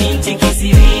mpendo binti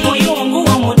kisiri, moyo wangu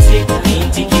wa moteka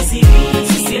binti kisiri.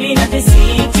 Sisilini tesi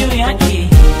juu yake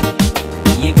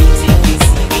ye binti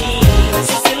kisiri.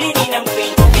 Sisilini na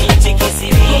mpendo binti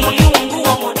kisiri, moyo wangu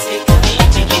wa moteka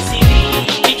binti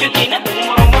kisiri. Kichwa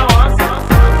kinauma mawazo,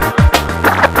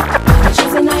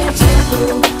 Cheza na ya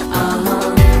chifu,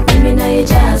 mimi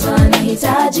nayejazwa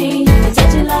nahitaji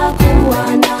la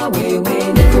kuwa na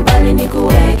wewe, nikubali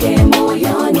nikuweke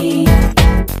moyoni.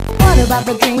 What about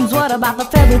the dreams, what about the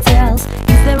fairy tales?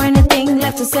 Is there anything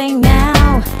left to say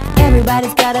now?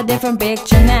 Everybody's got a different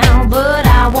picture now, but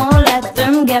I won't let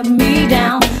them get me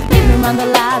down. Living around the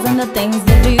lies and the things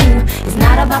they do, it's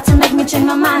not about to make me change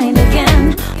my mind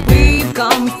again. We've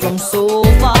come from so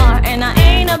far, and I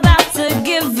ain't about to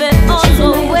give it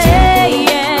all away,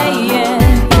 yeah, yeah.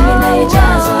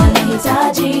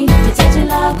 Nahitaji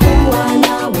la kuwa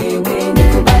na wewe,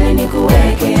 nikubali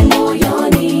nikuweke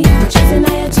moyoni. Cheza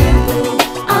na ya tempo,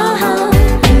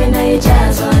 mimi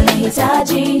nahijazwa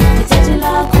nahitaji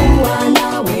la kuwa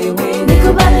na wewe,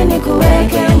 nikubali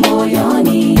nikuweke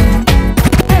moyoni.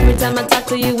 Every time I talk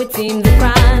to you it seems a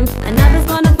crime, another's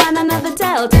gonna find another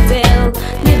tale to tell.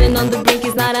 Living on the brink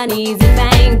is not an an easy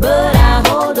thing, but I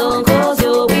hold on 'cause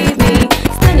you're with me.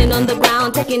 Standing on the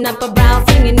ground, taking up a brow,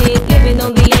 singing it, living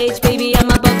on the edge, baby, I'm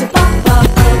about to pop up.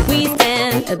 We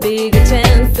stand a bigger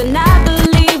chance, and I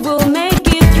believe we'll make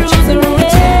it through the rain.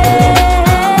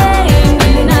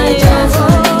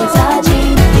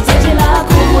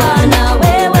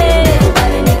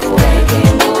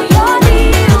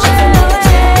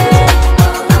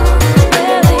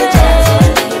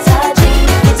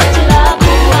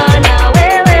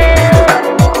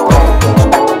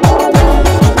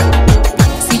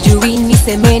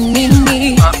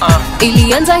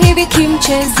 Ilianza hivi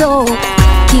kimchezo,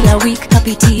 kila week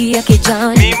kapitia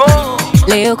kejani.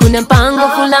 Leo kuna mpango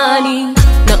fulani,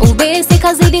 na ubesi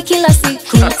kazidi kila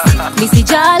siku.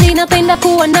 Nisijali napenda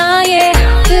kuwa naye,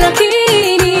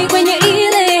 lakini kwenye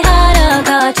ile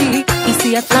harakati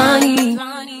hisia fulani.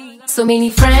 So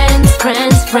many friends,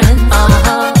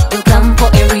 will come for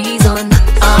a reason.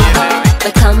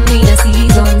 But come in a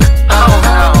season.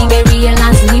 Nime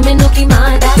realize nimenuki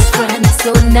my best friend.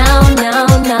 So now,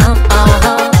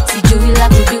 sijui la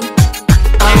kudu.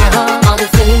 All the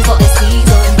feelings for a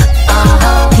season.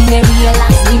 Nime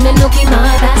realize nimenuki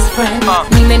my best friend.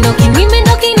 Nimenuki, hey.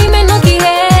 Nimenuki my best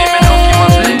friend. Nimenuki,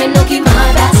 hey. Nimenuki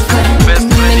my best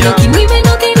friend.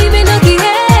 Nimenuki,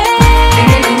 hey.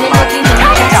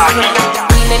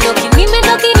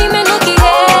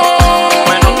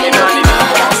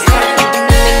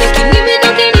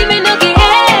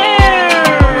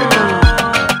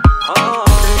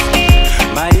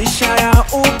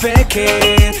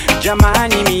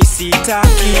 Jamani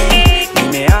misitaki,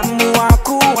 nimeamua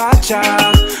kuacha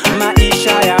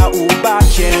maisha ya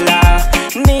ubachela.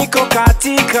 Niko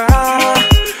katika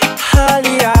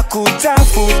hali ya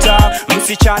kutafuta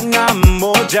msichana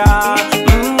mmoja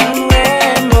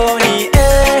mrembo ni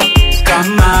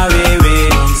kama wewe,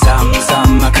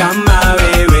 zamzama kama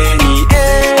wewe ni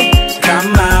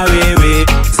kama wewe,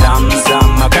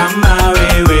 zamzama kama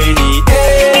wewe ni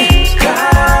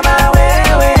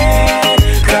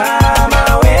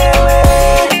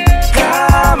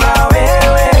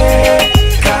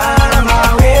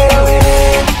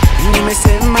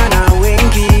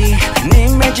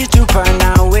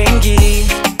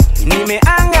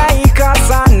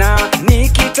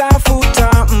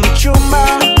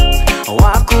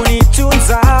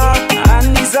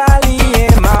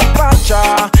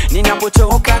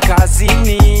ninapotoka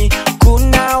kazini,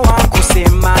 kuna wa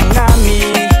kusema nami,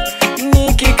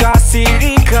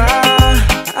 nikikasirika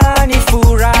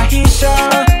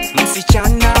anifurahisha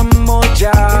msichana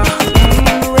mmoja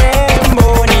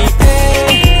mrembo ni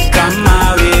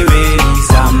kama wewe,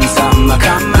 zamzama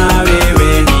kama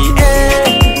wewe ni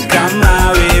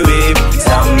kama wewe,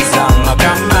 zamzama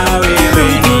kama wewe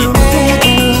ni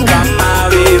kama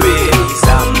wewe,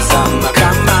 zamzama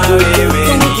kama wewe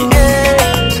ni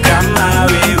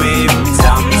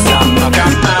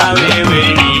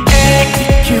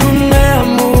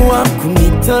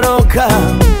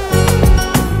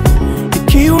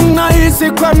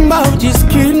kwamba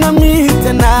ujisikii nami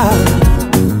tena,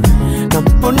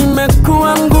 napo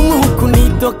nimekuwa ngumu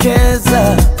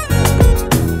kunitokeza.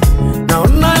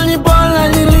 Naona ni bora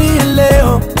nilie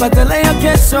leo badala ya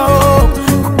kesho.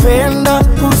 Kupenda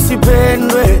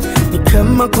usipendwe ni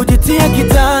kama kujitia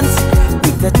kitanzi,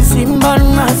 nitachimba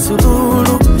na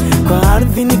sururu kwa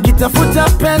ardhi nikitafuta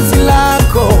penzi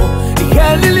lako.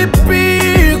 Heli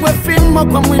lipigwe fimbo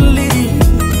kwa mwili,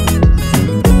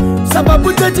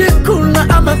 sababu tajikuna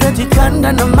ama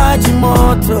tajikanda na maji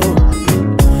moto.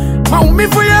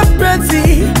 Maumivu ya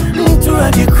penzi mtu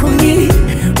ajikuni,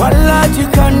 wala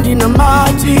jikandi na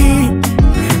maji,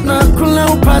 na kula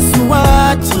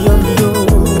upasuaji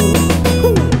yoyo.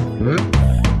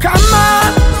 Kama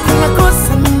kuna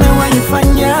kosa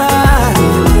nimewaifanya,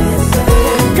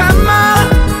 kama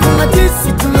kuna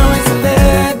jinsi tunaweza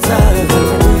leta,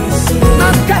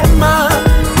 na kama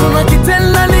kuna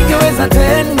kitenda ningeweza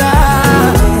tenda,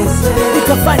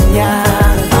 nikafanya,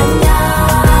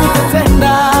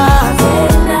 nikatenda,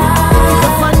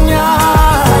 nikafanya,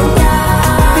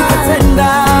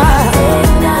 nikatenda,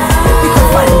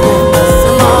 nikafanya,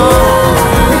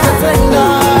 nikatenda,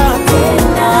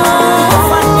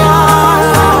 nikafanya,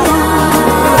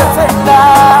 nikatenda.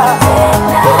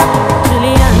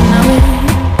 Juliana we,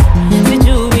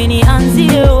 sijui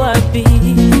nianzie wapi,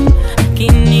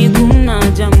 lakini kuna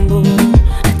jambo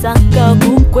nataka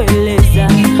kukueleza.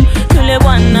 Yule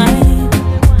bwana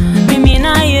mimi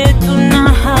naye tuna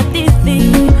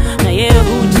hadithi, na yeye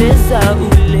hucheza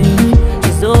ule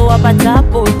mchezo wa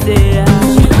patapotea.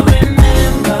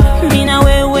 Mimi na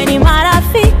wewe ni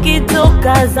marafiki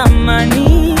toka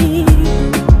zamani,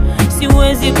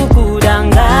 siwezi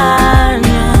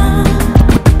kukudanganya.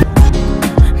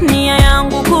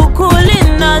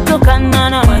 wachana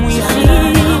na mwizi,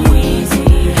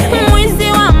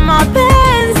 mwizi wa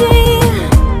mapenzi.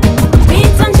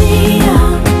 Mpita njia,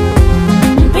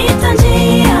 mpita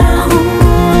njia,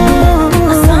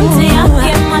 asante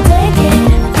yake mateke,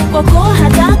 kwako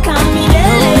hataka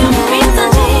milele. Mpita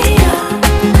njia,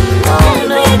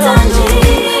 mpita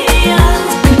njia,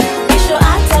 kesho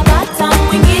atapata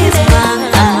mwingine.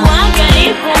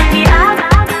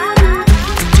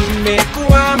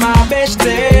 Tumekuwa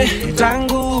mabeshte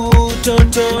tangu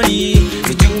utotoni,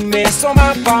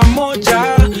 tumesoma pamoja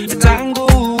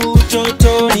tangu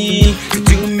utotoni,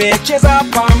 tumecheza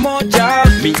pamoja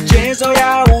michezo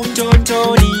ya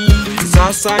utotoni.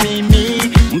 Sasa mimi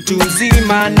mtu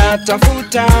mzima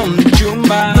natafuta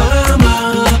mchumba.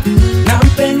 Mama,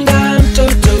 nampenda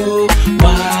mtoto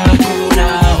wako,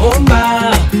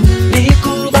 naomba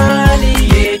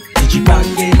nikubalie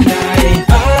nijipange naye.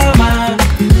 Mama,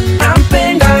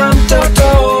 nampenda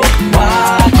mtoto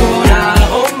wako,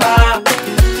 naomba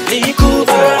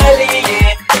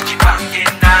nikubalie nijipange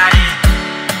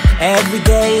naye. Every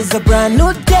day is a brand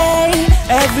new day.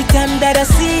 Every time that I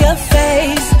see your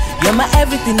face, you're my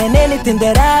everything and anything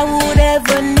that I would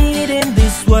ever need in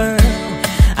this world.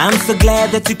 I'm so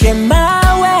glad that you came my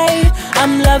way.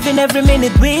 I'm loving every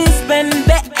minute we spend,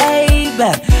 babe.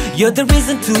 You're the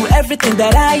reason to everything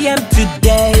that I am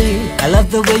today. I love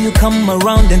the way you come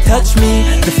around and touch me.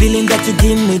 The feeling that you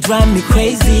give me drive me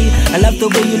crazy. I love the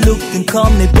way you look and call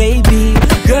me baby.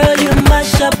 Girl, you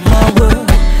mash up my world.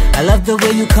 I love the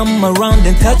way you come around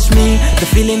and touch me. The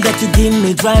feeling that you give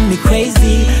me drive me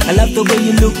crazy. I love the way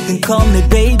you look and call me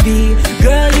baby.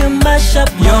 Girl, you mash up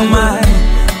my world. You're my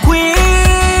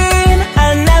queen.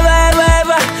 I'll never,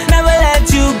 ever, never let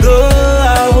you go,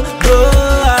 go,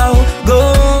 go.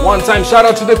 One time shout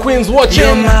out to the queens watching.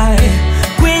 You're my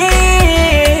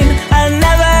queen. I'll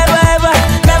never, ever,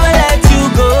 never let you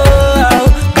go,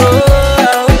 go,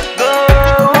 go,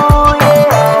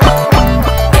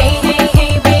 yeah. Hey, hey,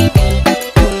 hey baby,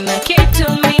 kuna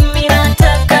kitu mimi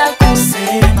nataka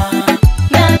kusema,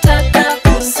 nataka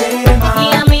kusema.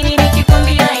 Niamini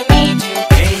nikikwambia I need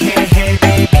you. Hey, hey, hey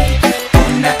baby,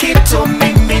 kuna kitu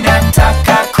mimi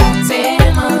nataka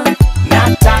kusema,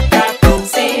 nataka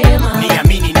kusema.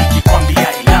 Niamini nikikwambia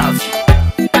I love you.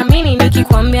 Amini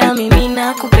nikikwambia mimi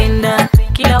nakupenda,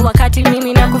 kila wakati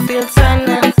mimi nakufeel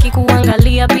sana.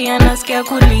 Nikikuangalia pia nasikia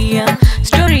kulia.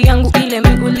 Story yangu ile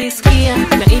mimi ulisikia,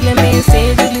 na ile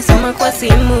message ulisoma kwa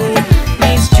simu.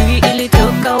 Mimi sijui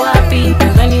ilitoka wapi,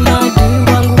 nadhani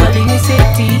maadui wangu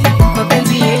waliniseti.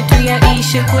 Mapenzi yetu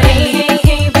yaishe kweli. Hey,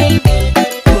 hey baby,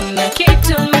 kuna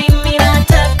kitu mimi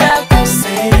nataka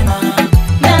kusema,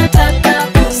 nataka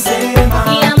kusema.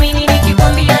 Niamini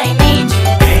nikikwambia I need you.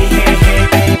 Hey, hey, hey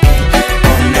baby,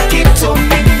 kuna kitu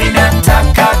mimi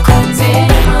nataka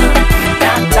kusema,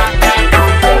 nataka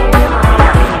kusema.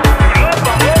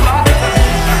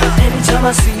 Anytime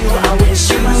I see you, I wish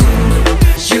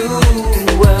you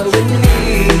were with me.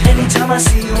 Anytime I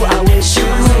see you, I wish you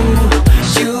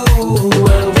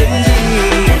were with me.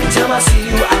 Anytime I see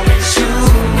you, I wish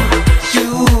you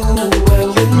were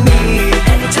with me.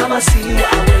 Anytime I see you, I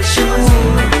wish you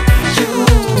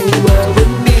were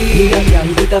with me. Me a girl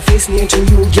with a face near to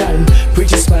you, girl.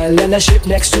 Pretty smile and a shape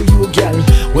next to you, girl.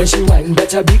 When she whine,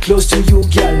 better be close to you,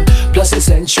 girl. Plus the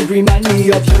scent should remind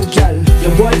me of you, girl.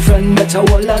 Your boyfriend better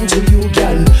hold on to you,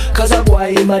 girl. Cause a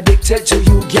boy am addicted to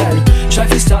you, girl. Try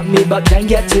to stop me but can't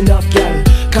get enough, girl.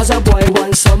 Cause a boy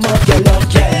wants some of your love,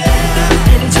 girl.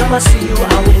 Anytime I see you,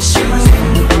 I wish you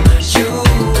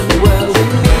were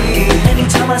with me.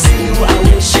 Anytime I see you, I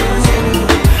wish you were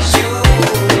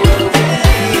with me.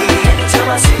 Anytime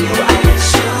I see you, I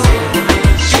wish you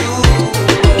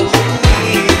were with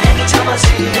me. Anytime I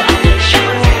see you, I wish you.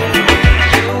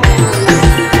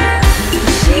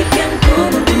 Shike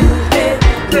mkono tupe,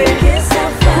 peke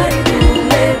safari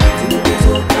tule.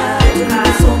 Tumetoka,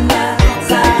 tunasonga,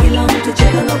 saa kila mtu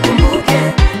cheka na kumbuke.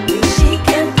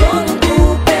 Nishike mkono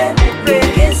tupe,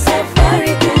 peke safari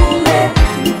tule.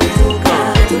 Tumetoka,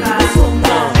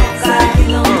 tunasonga, saa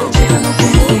kila mtu cheka na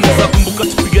kumbuke. Unaweza kumbuka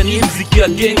tupiganie mziki ya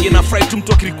genge na fry tu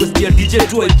mtu akirequest ya DJ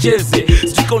tu aicheze.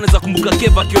 Sijika unaweza kumbuka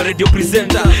Keva akiwa radio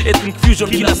presenter, Ethnic Fusion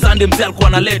kila Sunday mzee alikuwa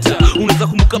analeta. Unaweza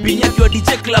kumbuka Pinya akiwa DJ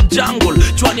Club Jungle,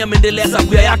 Chwani ameendelea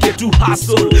sabia yake tu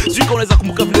hustle. Sijika unaweza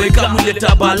kumbuka vile kama ile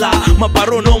tabala,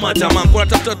 maparono matama kwa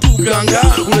tafuta tu ganga.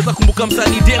 Unaweza kumbuka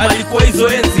msanii Dema alikuwa hizo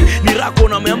enzi, ni rako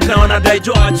na ameamka na wanadai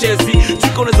jo achezi.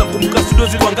 Sijika unaweza kumbuka studio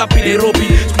zilikuwa ngapi Nairobi,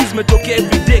 siku zimetokea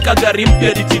everyday kagari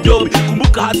mpya Ditidobi.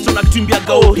 Kumbuka Hudson akikimbia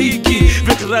gao hiki,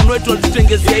 veteran wetu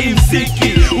walitutengezea hii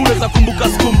mziki. Unaweza kumbuka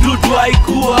siku mdudu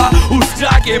haikuwa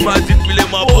ustake, imagine vile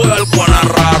maboy alikuwa na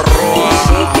raro.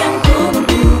 Shike mkono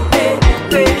tupe,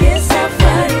 peke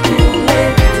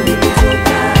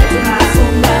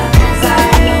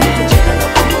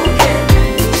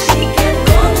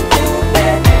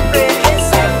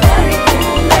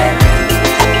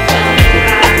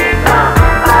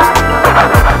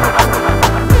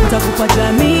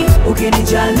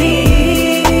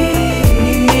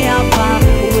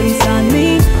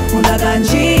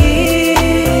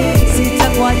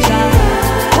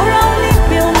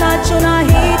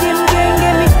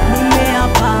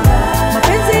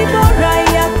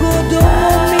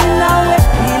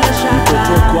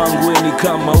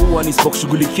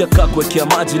nisipokushughulikia kaa kuwekea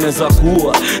maji naweza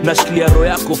kuua. Nashikilia roho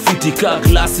yako fiti kaa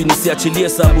glasi, nisiachilie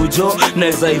sabujo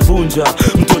naweza ivunja.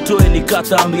 Mtotoe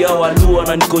nikatambia walua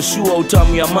na nikoshua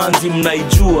utamu ya manzi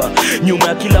mnaijua. Nyuma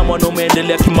ya kila mwanaume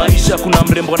endelea kimaisha kuna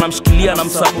mrembo anamshikilia na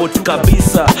msupport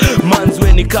kabisa. Manzi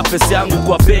ni kapesi yangu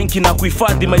kwa benki na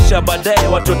kuhifadhi maisha baadaye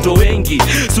watoto wengi.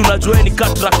 Si unajua ni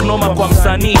track noma kwa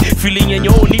msanii, feeling yenye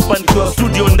unipa nikiwa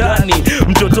studio ndani.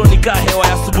 Mtoto nikaa hewa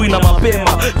ya asubuhi na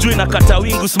mapema, juu inakata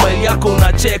wingu, smile yako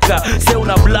unacheka, se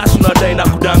una blush unadai na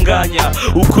kudanganya.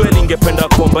 Ukweli ningependa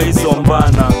kuomba hizo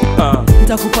mbana.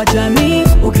 Nitakupa jamii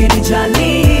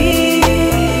ukinijali,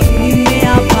 mimi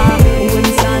hapa uwe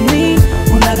msanii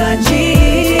unaganji,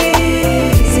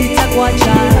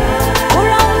 sitakuacha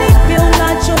bora unipe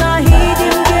unachonahidi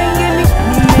mgenge,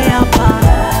 mimi hapa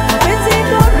mapenzi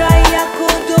bora ya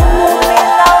kudumu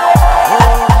nawe.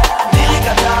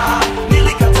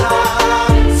 Nilikataa,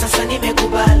 sasa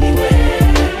nimekubali we.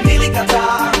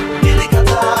 Nilikataa,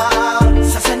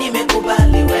 sasa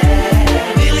nimekubali we.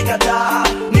 Nilikataa,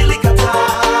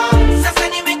 sasa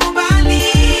nimekubali.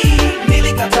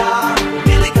 Nilikataa,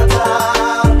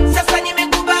 sasa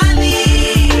nimekubali.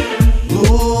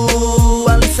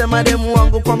 Alisema demu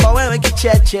wangu kwamba wewe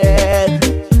kicheche.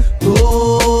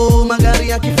 Magari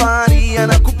ya kifahari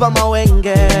yanakupa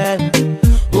mawenge.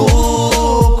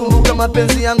 Kumbuka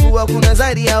mapenzi yangu hakuna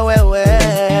zaidi ya wewe.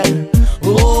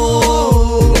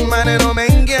 Maneno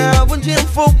mengi havunji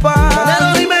mfupa.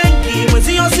 Maneno ni mengi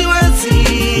mwezio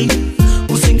siwezi,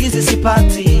 usingizi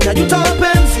sipati, najuta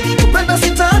mapenzi kupenda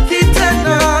sitaki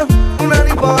tena.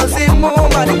 Unanipa wazimu,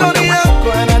 maneno yako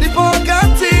yananipa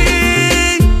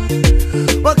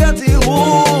wakati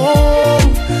huu.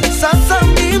 Sasa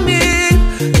mimi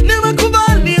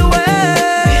nimekubali we.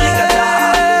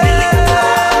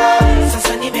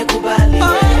 Sasa nimekubali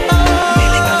we.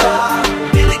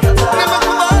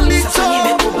 Nimekubali sasa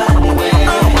nimekubali we.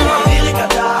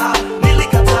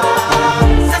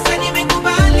 Sasa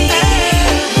nimekubali.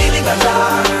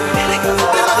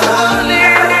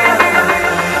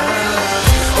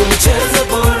 Unicheze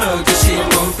bora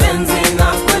ukishinda mpenzi na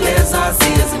kueleza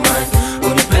siwezi mind.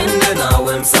 Unipende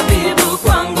nawe msabibu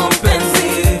kwangu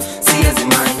mpenzi siwezi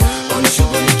mind.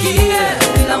 Unishughulikie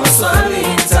bila maswali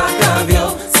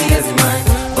nitakavyo siwezi mind.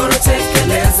 Bora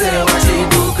tekeleze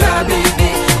wajibu kabibi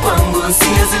kwangu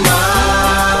siwezi mind.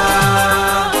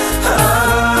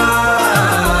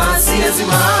 Siwezi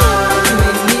mind.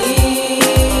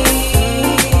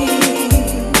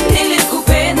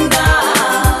 Nilikupenda,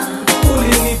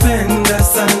 ulinipenda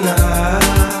sana.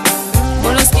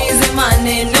 unasikize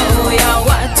maneno ya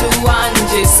watu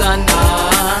wanje sana,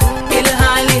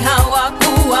 ilhali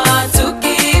hawakuwa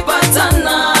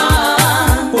tukipatana,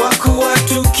 Wakuwa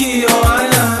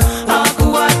tukioana,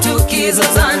 hawakuwa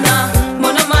tukizozana.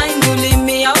 Mbona mind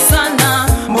ulimia sana,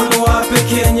 mbona wape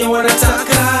kenye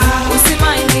wanataka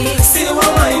usimaindi si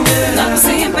wamainde na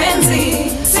kusihi mpenzi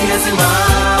siwezi mind.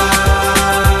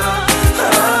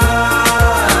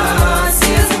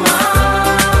 siwezi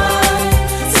mind,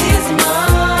 siwezi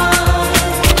mind,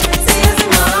 siwezi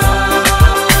mind,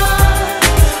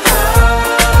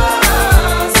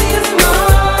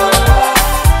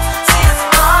 siwezi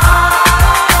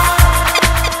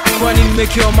mind. Kwani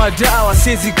nimekewa madawa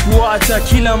siwezi kuacha,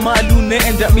 kila mali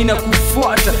unaenda mina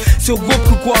kufuata, siogopi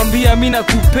kukuambia mina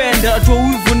kupenda. Watu wa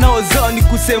wivu nao zao ni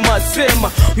kusema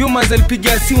sema, huyo manza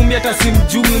alipiga simu mi hata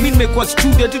simjui. Mi nimekuwa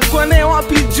studio tulikuwa naye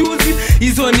wapi juzi,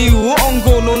 hizo ni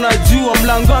uongo na unajua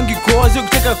mlango wangu iko wazi,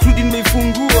 ukitaka kurudi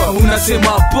nimeifungua.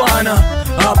 Unasema hapana,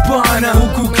 hapana,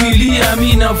 huku kilia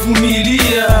mi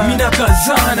navumilia, mi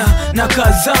nakazana,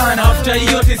 after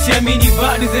yote siamini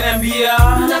bado zaniambia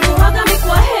Nakuaga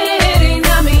mikwa heri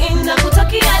nami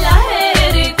nakutakia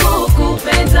laheri,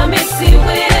 kukupenda mimi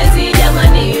siwezi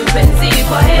jamani mpenzi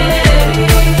kwa heri.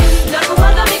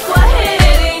 Nakuaga mikwa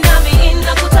heri nami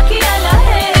nakutakia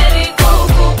laheri,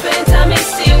 kukupenda mimi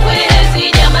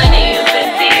siwezi jamani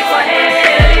mpenzi kwa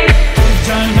heri.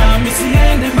 Jana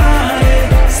misiende mbali,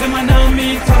 sema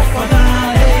nami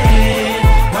tafadhali.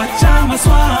 Wacha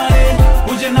maswali,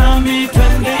 uje nami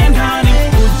twende ndani.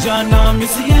 Jana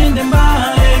misiende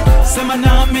mbali, sema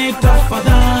nami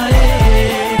tafadhali.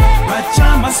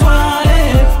 Wacha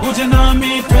maswali, uje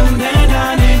nami twende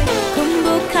ndani.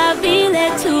 Kumbuka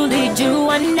vile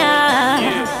tulijuana,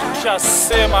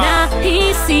 Shasema na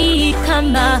hisi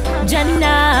kama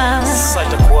jana, sasa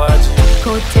itakuwaje?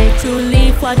 kote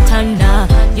tulifuatana,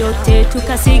 yote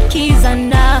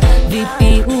tukasikizana.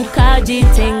 Vipi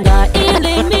ukajitenga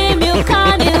ili mimi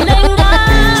ukanilenga?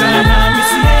 Jana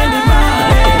misiende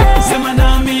mbali, sema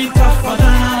nami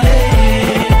tafadhali.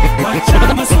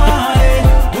 Wacha maswali,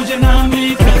 uje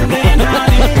nami twende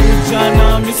ndani.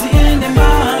 Jana misiende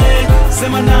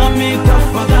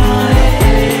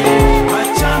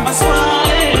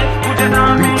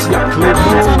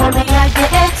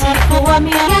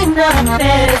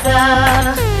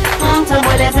kumpoteza.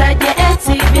 Mtamwelezaje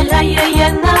eti bila yeye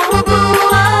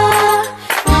naugua?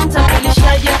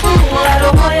 Mtamjulishaje kuwa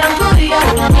roho yangu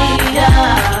yaumia?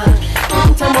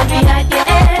 Mtamwambiaje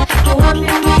kuwa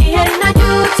mimi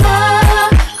najuta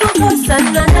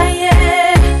kukosana naye,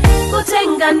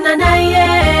 kutengana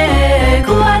naye,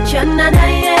 kuachana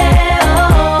naye?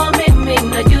 Oh, mimi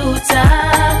najuta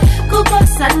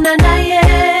kukosana naye,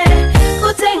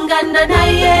 kutengana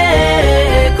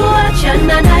naye,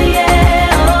 kuachana naye.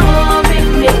 Oh,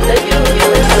 mimi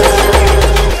najuta.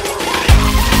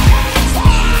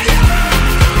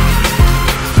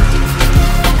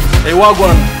 Hey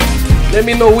Wagwan, let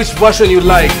me know which version you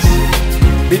liked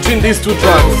between these two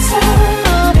tracks.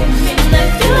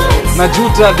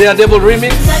 Najuta Daredevil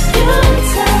remix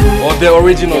or the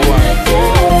original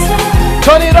one?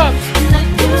 Turn it up!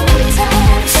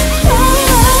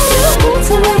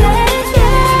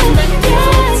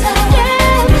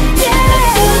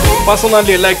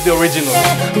 Personally, I like the original.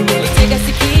 Nimetega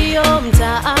sikio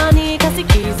mtaani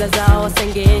kasikiza zao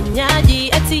sengenyaji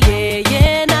eti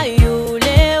yeye na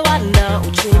yule wana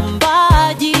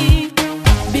uchumbaji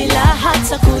bila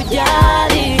hata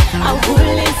kujali au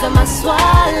kuuliza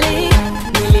maswali.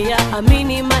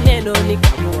 Niliyaamini maneno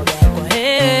nikamwaga kwa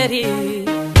heri.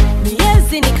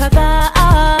 Miezi ni kadhaa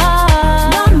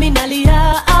nami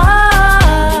nalia,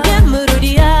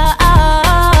 ningemrudia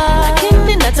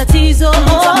lakini na tatizo.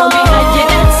 Mtamwambiaje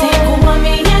eti kuwa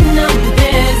mimi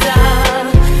nampenda?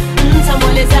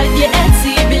 Mtamwelezaje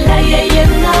eti bila yeye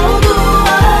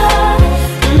naugua?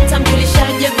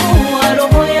 Mtamjulishaje kuwa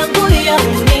roho yangu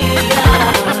yaumia?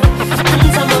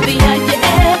 Mtamwambiaje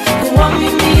kuwa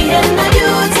mimi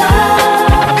najuta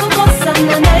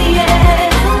kukosana naye,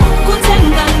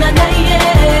 kutengana naye,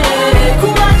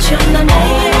 kuachana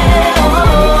naye?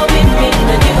 Oh, mimi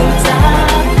najuta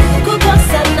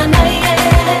kukosana naye,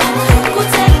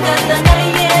 kutengana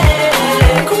naye,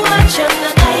 kuachana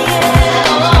naye.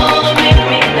 Oh,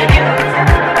 mimi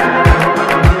najuta.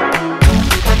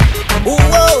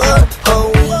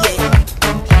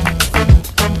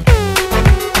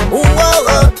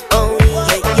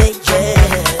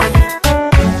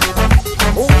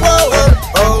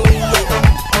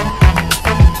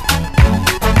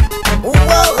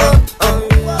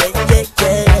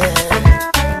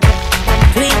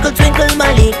 Twinkle, twinkle,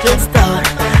 my little star,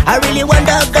 I really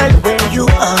wonder, girl, where you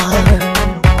are.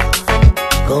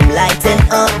 Come lighten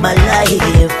up my life,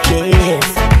 yes.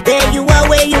 There you are,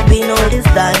 where you've been all this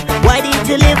time. Why did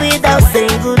you leave without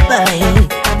saying goodbye?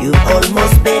 You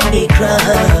almost made me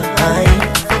cry.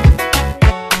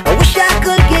 I wish I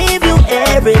could give you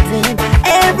everything,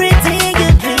 everything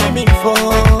you're dreaming for,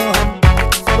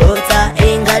 but I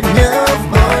ain't got enough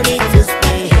money to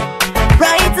spend.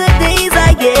 Brighter days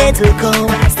are yet to come.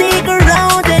 Stick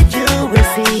around and you will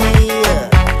see.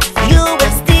 You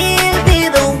will still be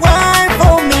the one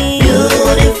for me.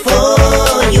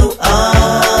 Beautiful, you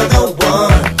are the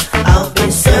one I've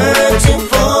been searching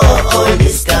for all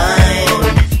this time.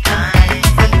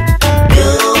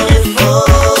 Beautiful,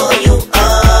 you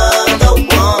are the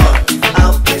one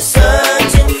I've been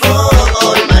searching for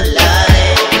all my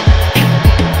life.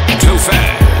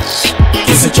 Tophaz.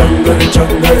 Kiss a jungle,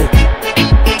 jungle.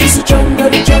 Kiss a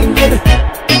jungle, jungle.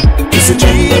 Kiss a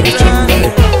jungle,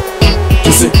 jungle.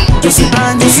 Kiss it, kiss it,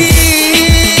 kiss it.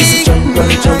 Kiss a jungle,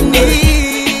 jungle.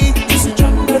 Kiss a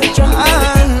jungle, jungle.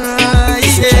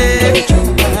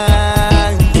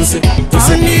 Kiss it, kiss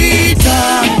it. Anita,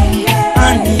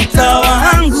 Anita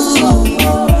wangu,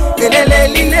 lelele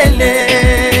lilele,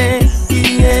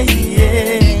 yeah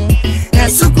yeah. Na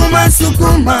sukuma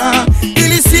sukuma,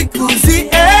 ili siku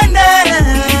ziende,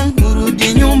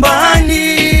 urudi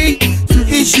nyumbani,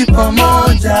 tuishi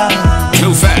pamoja.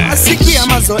 Asikia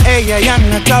mazoea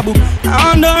yana tabu,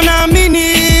 naondo naamini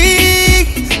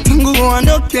tangu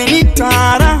uondoke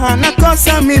nitaraha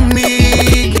nakosa mimi.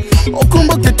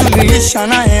 Ukumbuke tuliisha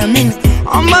naye amini,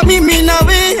 ama mimi na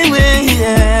wewe,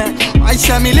 yeah.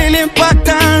 Maisha milele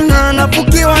mpaka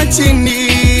nafukiwa chini.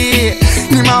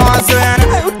 Ni mawazo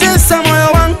yanayotesa moyo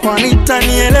wangu,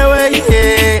 nitanielewe,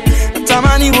 yeah.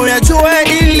 Natamani uyajue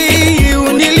ili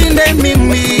unilinde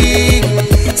mimi.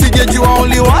 Sijajua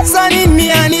uliwaza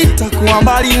nini, nitakuwa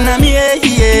mbali na mie,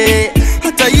 yeah.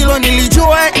 Hata hilo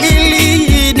nilijua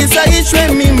ili nisaishwe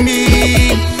mimi.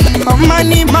 Kama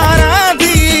ni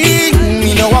maradhi,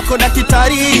 mino wako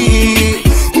daktari,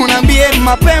 unambie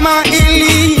mapema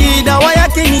ili dawa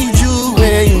yake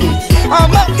nijue.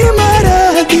 Ama ni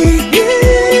maradhi,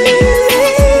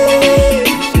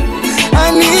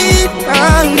 Anita,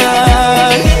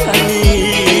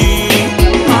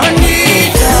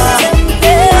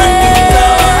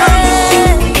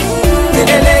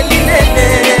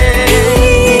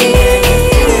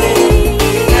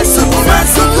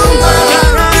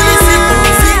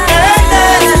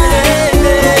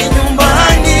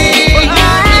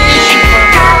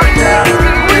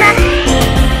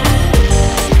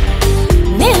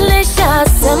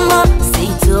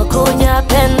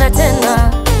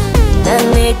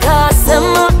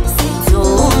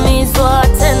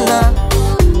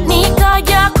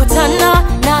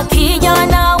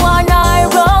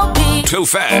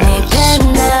 Tophaz.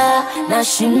 Nipenda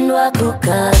nashindwa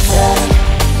kukata,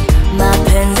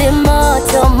 mapenzi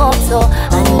moto moto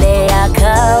anea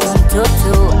kama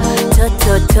mtoto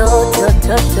toto toto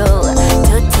toto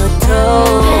toto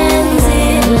toto, penzi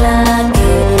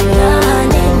lake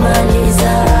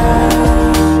lanimaliza,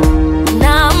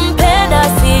 nampenda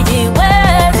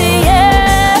sijiwezi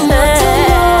moto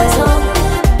moto,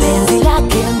 penzi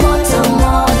lake moto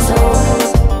moto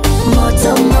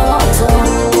moto moto,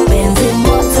 penzi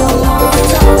moto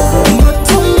moto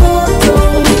moto moto,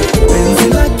 penzi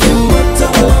lake moto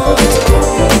moto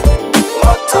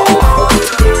moto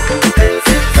moto,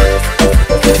 penzi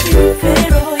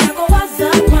pero yako waza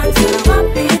kwanza,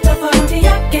 wapi tofauti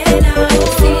yake na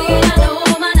sina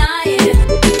noma naye,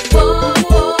 oh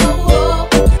oh oh,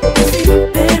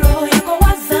 pero yako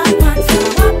waza kwanza,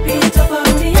 wapi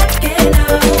tofauti yake na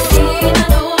sina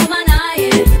noma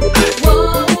naye,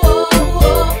 oh oh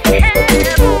oh,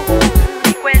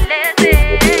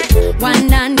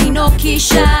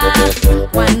 wananinokisha,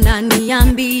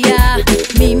 wananiambia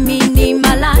mimi ni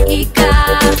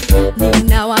malaika,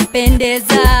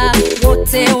 ninawapendeza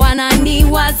wote,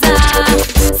 wananiwaza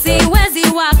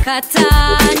siwezi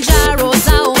wakata njaro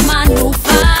zao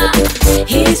manufaa.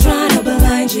 He's trying to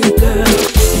blind you girl,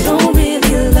 he don't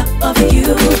really love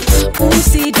you.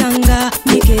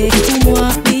 Usidanganyike,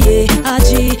 umwambie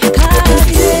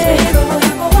ajikaze.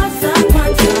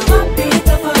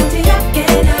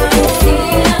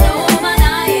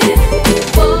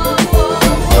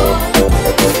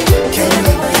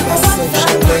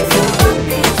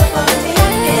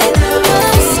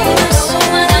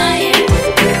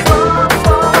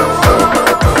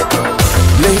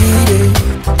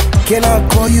 Can I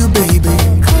call you baby?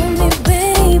 Call me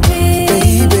baby.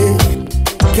 Baby,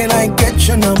 can I get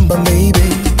your number maybe?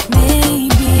 Maybe.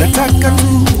 Nataka tu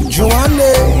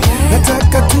juane,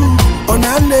 nataka tu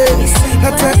onane,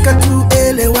 nataka tu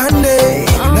elewane,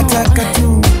 nataka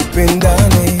tu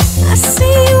pendane. I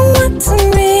see you wanting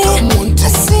me, I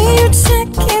see you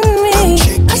checking me,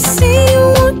 I see you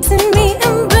wanting me,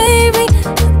 and baby, I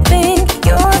think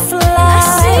you're a fly. I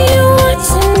see you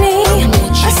wanting me,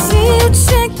 I see you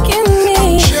checking me,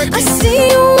 I see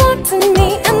you wanting me,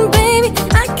 and baby,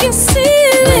 I can see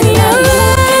it in your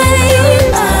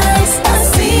eyes.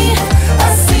 I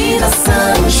see the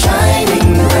sun shining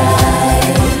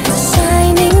bright,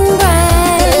 shining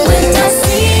bright. When I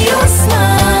see your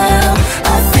smile,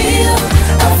 I feel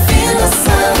the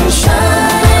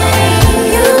sunshine.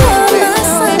 You are my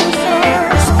sunshine.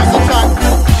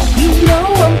 You know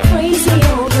I'm crazy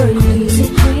over you,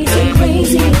 crazy,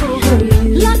 crazy over you.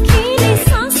 Lakini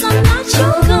sasa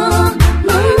nachoka,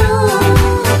 no.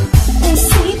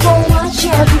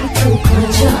 Usipoacha vituko,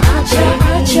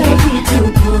 acha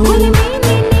vituko. Kwani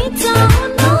mimi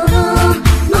nitaona,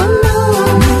 no.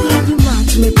 Ni Ijumaa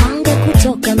tumepanga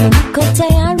kutoka, mimi niko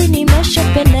tayari,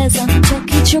 nimeshapendeza.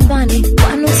 Toki chumbani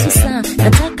kwa nusu saa,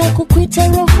 nataka kukuita,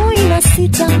 roho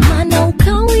inasita, maana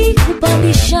ukawi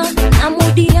kupandisha na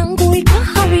mudi yangu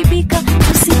ikaharibika,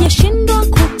 usijeshindwa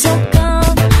kutoka,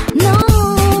 no.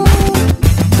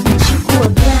 Nachukua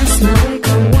glass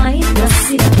naweka wine na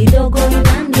sip kidogo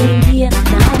inaniingia,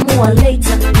 naamua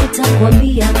later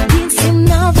nitakwambia jinsi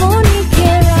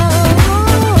mnavyonikera.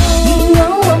 You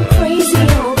know I'm crazy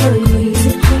over you,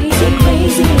 crazy,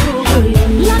 crazy over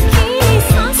you. Lakini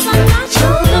sasa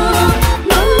nachoka,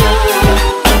 no.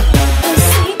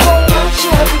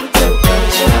 Usipoacha vituko,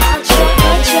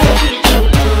 acha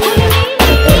vituko.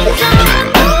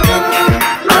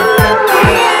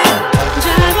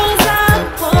 Njaro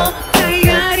zako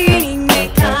tayari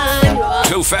nimekanywa,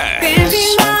 Tophaz. penzi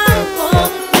lako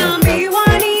naambiwa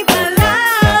ni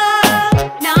balaa,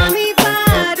 nami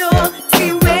bado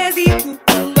siwezi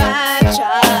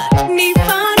kukuacha.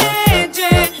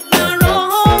 Nifanyeje na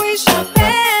roho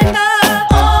ishapenda,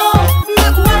 oh,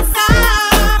 nakuwaza,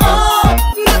 oh,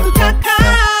 nakutaka,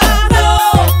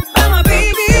 oh, ama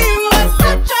baby you are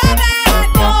such a bad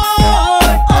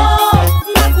boy, oh,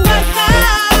 nakuwaza,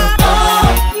 oh,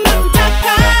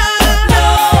 nakutaka,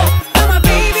 oh, ama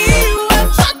baby you are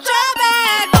such a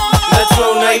bad boy. Najua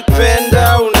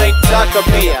unaipenda, unaitaka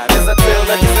pia, neza tell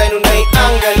na design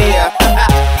unaiangalia.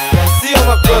 Sio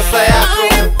makosa yako.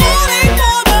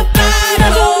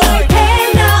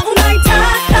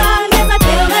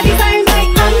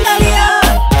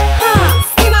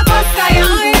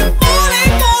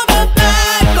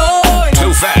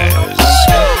 Tophaz.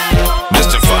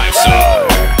 Mr. 5-star.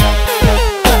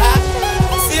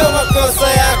 Sio makosa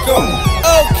yako.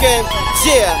 Okay,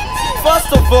 yeah.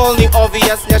 First of all, ni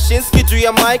obvious. Nyashinski juu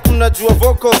ya mic mnajua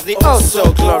vocals ni oh so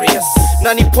glorious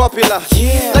na ni popular,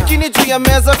 lakini juu ya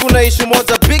meza kuna issue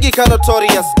moja bigi ka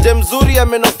notorious. Dem mzuri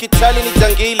amenoki chali ni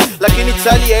jangili, lakini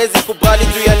chali haezi kubali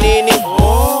juu ya nini?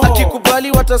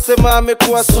 Akikubali watasema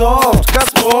amekuwa soft ka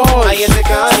sponge.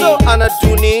 Haiwezekani. So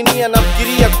anadu nini?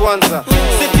 Anafikiria kwanza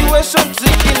situation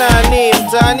tricky na nini?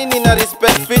 Mtaani nina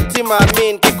respect fiti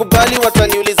maamin. Kikubali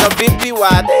wataniuliza vipi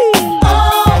wadi?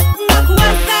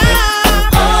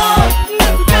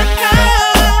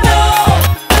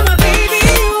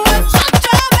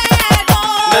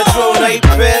 Najua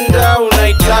unaipenda,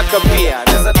 unaitaka pia.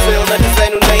 Neza tell na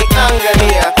design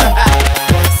unaiangalia.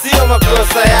 Sio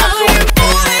makosa yako.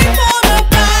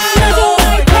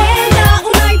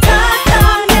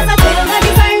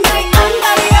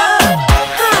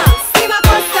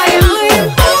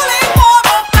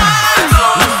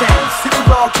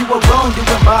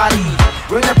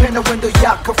 Wendo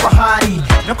yako fahari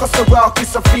na kwa sababu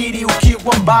kisafiri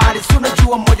ukiwa mbali, si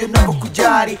unajua moyo nako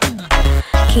kujari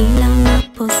kila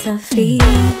unaposafiri,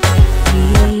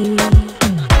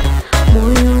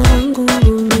 moyo wangu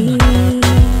hulia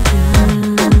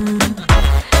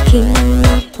kila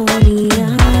unapolia,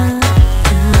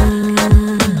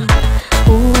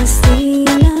 huwa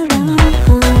sina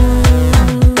raha.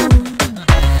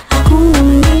 Hakuna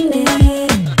mwingine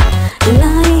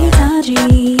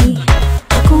ninayehitaji,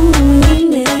 hakuna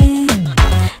mwingine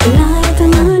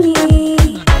ninayetamani,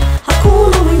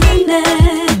 hakuna mwingine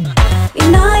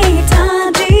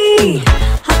ninayehitaji,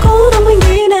 hakuna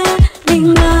mwingine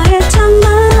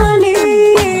ninayetamani.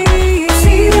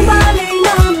 Usiwe mbali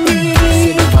nami,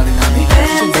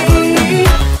 mpenzi,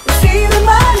 usiwe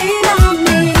mbali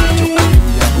nami,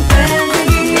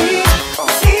 mpenzi,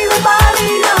 usiwe mbali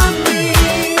nami,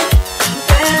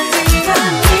 mpenzi, I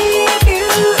need you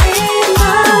in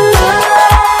my life.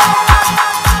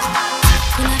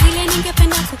 Kuna vile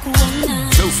ningependa kukuona,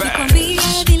 nikwambie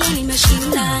vile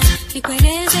nimeshinda,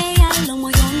 nikueleze yalo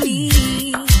moyoni.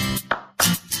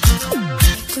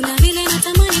 Kuna vile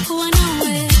natamani kuwa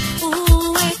nawe,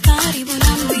 uwe karibu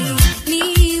nami,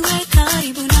 niwe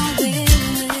karibu na wewe.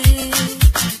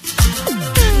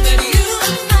 But you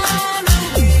are far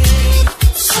away,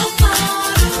 so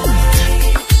far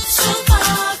away, so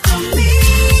far from me.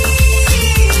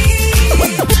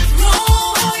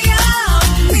 Roho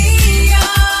yaumia,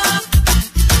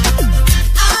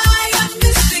 I am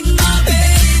missing my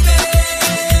baby.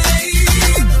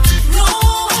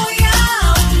 Roho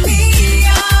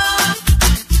yaumia,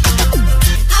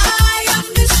 I am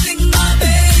missing my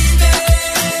baby.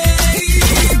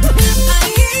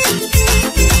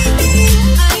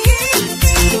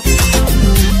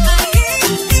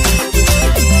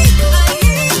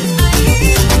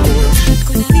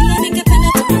 Kuna vile ningependa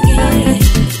tuongee.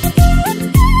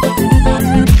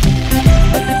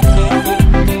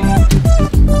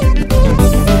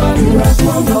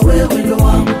 kwamba wewe ndo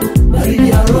wangu, baridi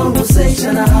ya roho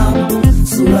seisha na hamu,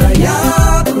 sura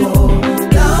yako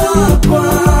dawa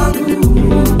kwangu,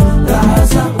 raha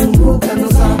zangu kando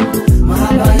zangu,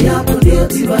 mahaba yako ndio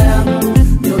tiba yangu,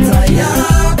 nyota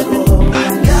yako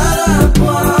ngara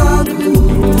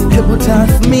kwangu. Hebu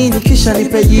tathmini kisha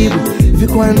nipe jibu, hivi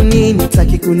kwa nini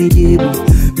taki kunijibu?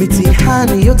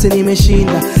 Mitihani yote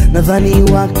nimeshinda,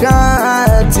 nadhani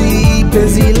wakati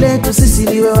penzi letu sisi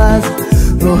liwe wazi.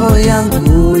 Roho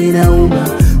yangu inauma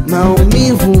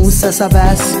maumivu, sasa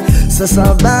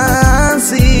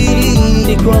basi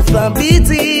niko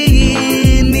thabiti,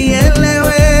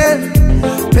 nielewe.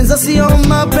 Penza sio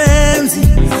mapenzi,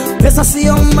 pesa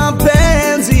sio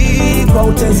mapenzi, kwa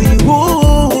utezi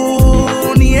huu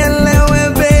nielewe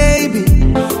baby,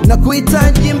 na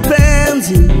kuhitaji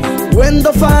mpenzi,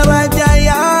 wendo faraja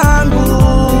yangu,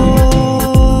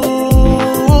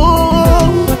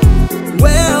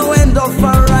 wewe ndo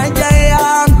faraja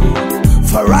yangu,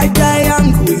 faraja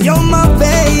yangu, you're my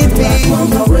baby.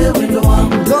 Kwamba wewe ndo wangu,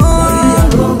 baridi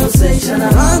ya roho seisha na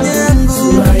hamu,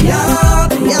 sura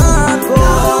yako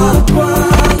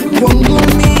kwangu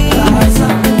mimi, raha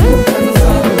zangu kando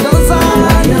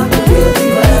zangu,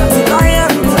 tiba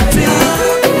yangu,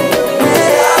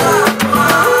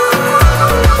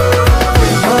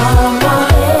 mama,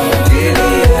 ndiye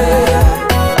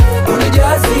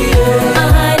unijazie.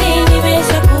 Ahadi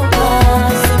nimeshakupa,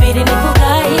 subiri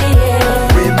nikugaie.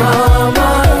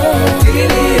 Mama, ndiye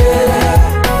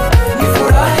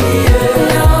nifurahie.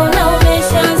 Naona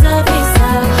umeshaanza visa,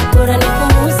 bora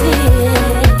nipumuzie.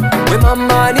 We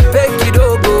mama nipe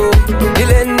kidogo,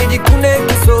 ile nijikune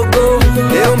kisogo.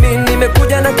 Leo mimi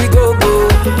nimekuja na kigogo,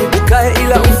 ukae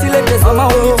ila usilete zogo. Mama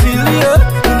unitilie,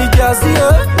 unijazie,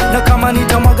 na kama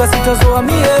nitamwaga sitazoa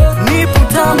mie. Nipo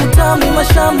tamu tamu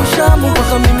mashamu shamu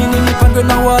mpaka mimi nilipandwe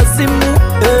na wazimu.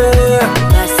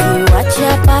 Basi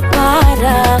wacha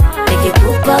papara,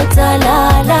 nikikupa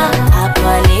utalala.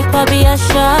 Hapa nipa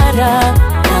biashara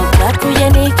na utakuja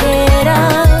nikera.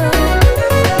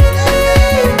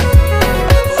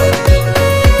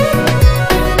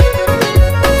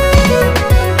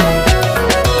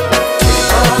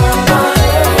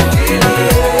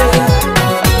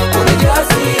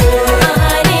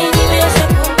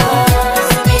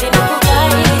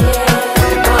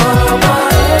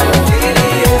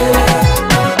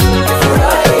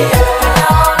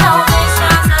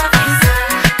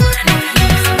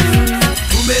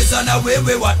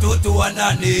 Wewe watoto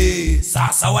wanane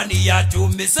sasa waniacha,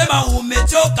 umesema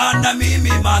umechoka na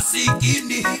mimi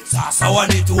masikini. Sasa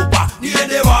wanitupa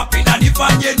niende wapi na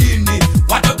nifanye nini?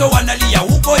 Watoto wanalia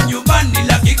huko nyumbani,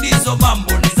 lakini hizo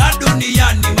mambo ni za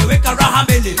duniani. Weweka raha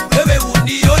mbele, wewe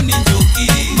unioni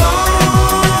njuki.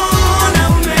 Mbona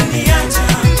umeniacha?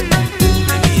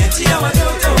 Umeniachia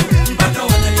watoto mpaka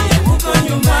wanalia huko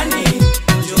nyumbani,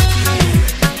 njuki.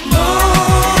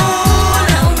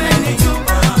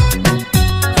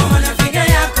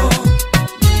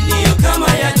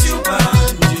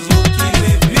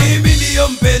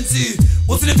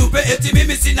 Usinitupe eti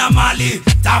mimi sina mali,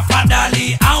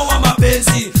 tafadhali. Au wa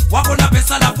mapenzi wako na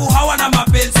pesa lafu hawana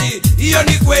mapenzi, hiyo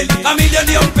ni kweli. Kamilio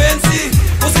ndio mpenzi.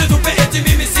 Usinitupe eti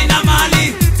mimi sina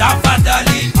mali,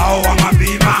 tafadhali. Au wa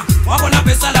mabima wako na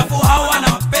pesa lafu hawana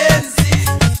mapenzi.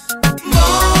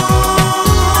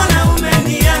 Mbona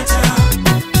umeniacha?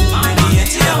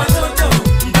 Umeniachia watoto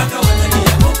mpaka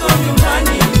wanalia huko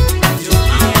nyumbani.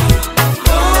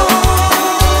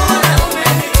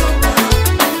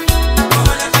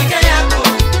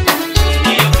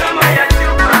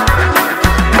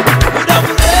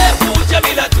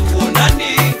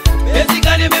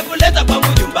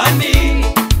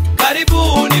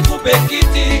 Karibu nikupe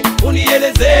kiti,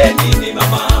 unieleze nini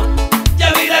mama.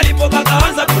 Jamila alipoka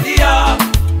kaanza kulia,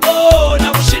 oh,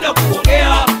 na kushinda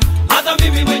kuongea. Hata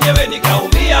mimi mwenyewe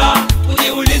nikaumia,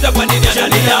 kujiuliza kwa nini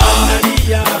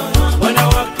analia.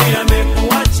 Wanawake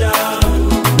amekuacha,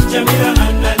 Jamila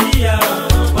analia.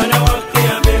 Wanawake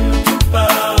amemtupa,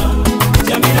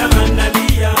 Jamila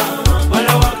analia.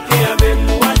 Wanawake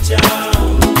amemwacha,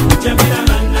 Jamila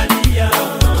analia.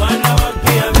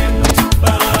 Wanawake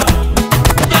amemtupa.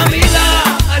 Jamila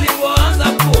alipoanza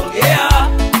kuongea,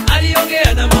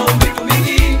 aliongea na maumivu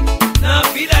mingi, na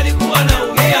bila alikuwa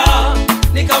anaongea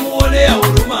nikamuonea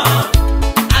huruma.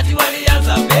 Ati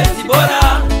walianza penzi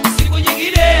bora, siku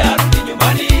nyingine arudi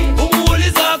nyumbani,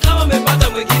 umuuliza kama amepata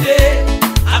mwingine,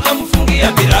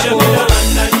 akamfungia milango. Jamila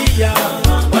analia,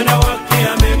 wanawake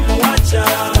amemwacha.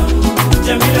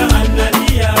 Jamila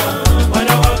analia,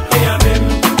 wanawake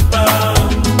amemtupa.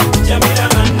 Jamila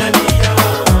analia,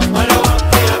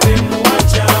 wanawake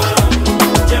amemwacha.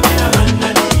 Jamila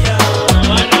analia,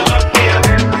 wanawake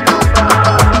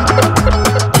amemtupa.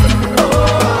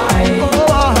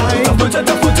 Tafuta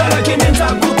tafuta lakini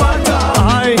nitakupata.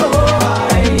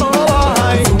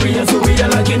 Zuia zuia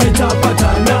lakini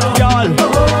nitapatana.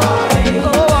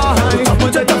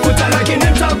 Tafuta tafuta lakini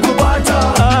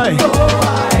nitakupata.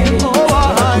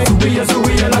 Zuia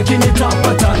zuia lakini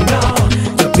nitapatana.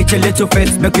 Your pretty little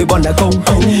face make me wanna go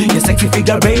home. Your sexy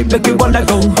figure eight make me wanna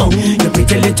go home. Your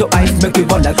pretty little eyes make me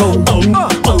wanna go home.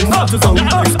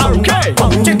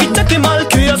 Cheki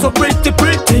malkia so pretty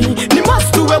pretty. Ni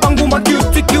must uwe wangu ma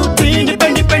cutie cutie.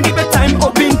 Nipendi pendi the time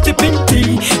oh binti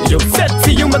binti. You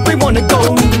sexy you make me wanna go.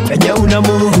 Venye una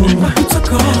move,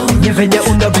 venye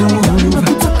una move,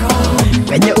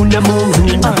 venye una move,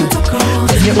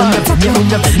 venye una venye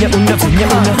una venye una venye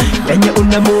una venye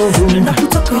una move, venye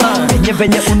una move,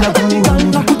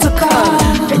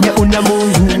 venye una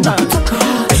move, venye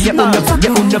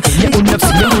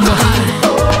una.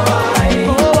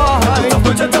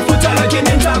 Tafuta tafuta lakini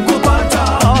nitakupata.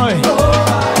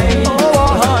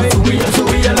 Zuia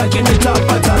zuia lakini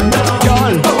nitapatana.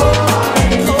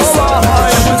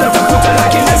 Tafuta tafuta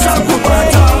lakini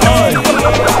nitakupata.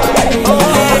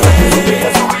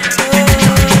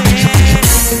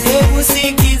 Hebu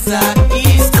sikiza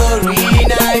hii story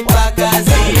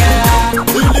naipakazia.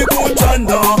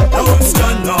 Nilikutana na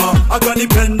msichana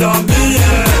akanipenda mie.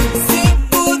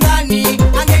 Sikudhani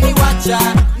angeniwa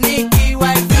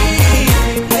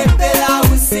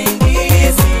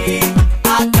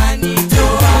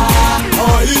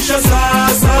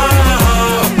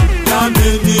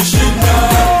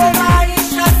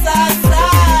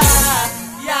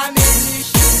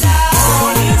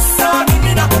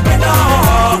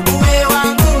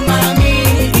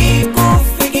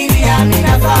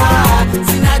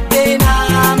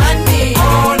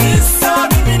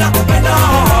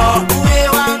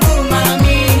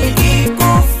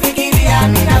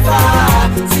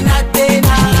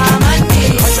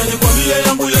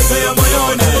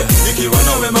nikiwa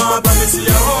nawe mapenzi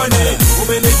siyaoni.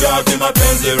 Umenijaa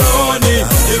kimapenzi rohoni,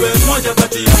 iwe moja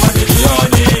kati ya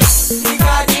mamilioni.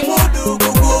 Nikajimudu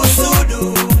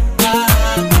kukusudu,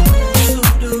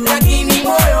 lakini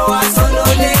moyo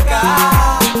wasononeka.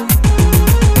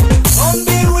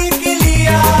 Ombi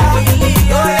wikilia,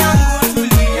 roho yangu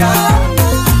tulia,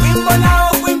 wimbo nao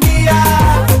kwimbia,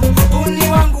 uni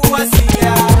wangu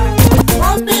wasia.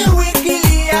 Ombi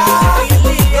wikilia,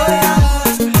 roho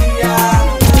yangu tulia,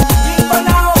 wimbo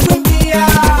nao kwimbia,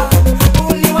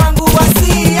 uni wangu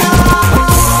wasia.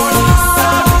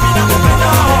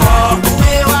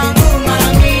 Uwe wangu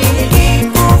mami,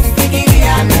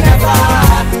 kufikiria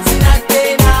minafaa, sina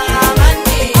tena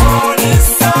amani.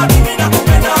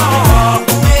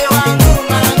 Uwe wangu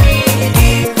mami,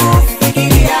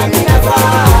 kufikiria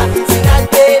minafaa, sina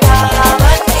tena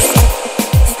amani.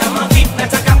 Kama vipi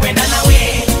nataka kwenda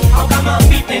nawe, au kama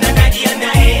vipi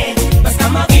nakajiandae. Basi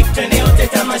kama vipi twende yote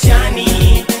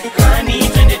tamashani, hani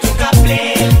twende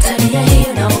tukaplay. Tabia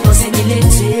hiyo naomba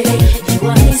usinilete,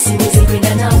 jua mimi siwezi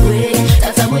kwenda nawe.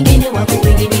 Tafuta mwingine wa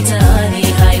kuwengi mitaani,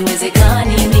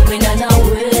 haiwezekani mimi kwenda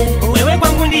nawe. Wewe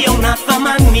kwangu ndio una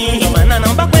thamani, ndio maana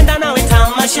naomba kwenda nawe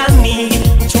tamashani.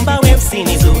 Mchumba wewe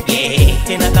usinizuge,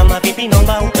 tena kama vipi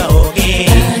naomba ukaoge.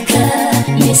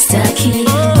 Mistaki,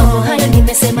 mambo hayo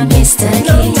nimesema mistaki.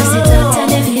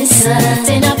 Tusitafutane visa,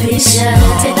 tena pisha,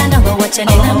 tena naomba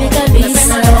wachane nami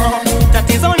kabisa.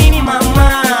 Tatizo nini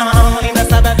mama,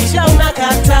 inasababisha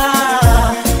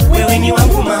unakataa. Wewe ni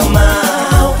wangu mama,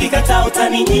 ukikataa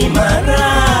utaninyima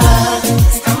raha.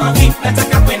 Kama vipi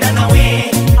nataka kwenda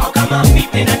nawe, au kama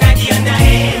vipi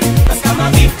nakajiandae. Basi kama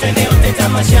vipi twende yote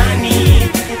tamashani,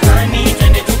 hani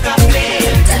twende tukaplay.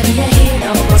 Tabia hii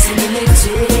naomba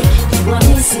usinilete, jua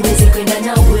mimi siwezi kwenda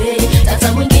nawe.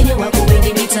 Tafuta mwingine wa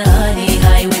kuwengi mitaani,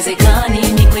 haiwezekani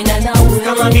mimi kwenda nawe.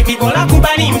 Kama vipi bora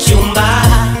kubali mchumba,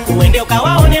 uende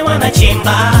ukawaone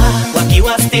wanachimba,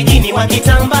 wakiwa stejini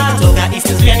wakitamba, toka East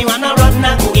wana rap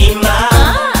na kuimba.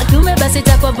 Kumbe basi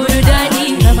takwa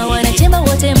burudani, kama wanachemba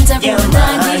wote mtakuwa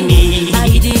ndani.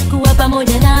 Ahidi kuwa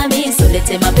pamoja nami, so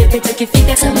lete mapepe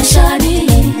tukifika tamashani.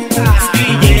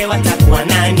 Sijele watakuwa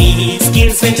nani,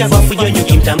 skills venture kwa fujo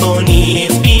nyuki mtamboni.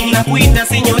 SP na kuita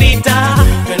senyorita,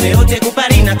 twende yote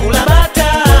kupari na kula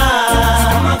bata.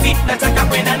 Kama vipi nataka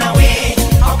kwenda nawe,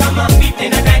 au kama vipi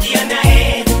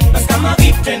nakajiandae. Basi kama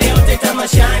vipi twende yote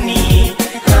tamashani,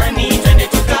 hani twende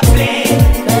tukaplay.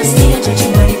 Basi acha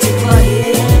chumbani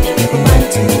tukwaye, nikikubali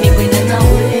tu mimi kwenda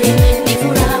nawe. Ni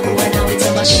furaha kuwa nawe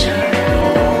tamashani.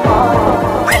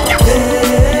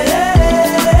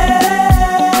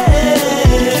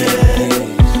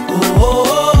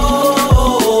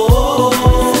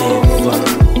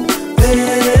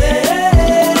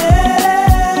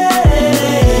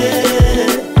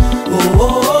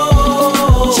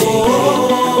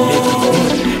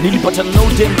 Nilipatana na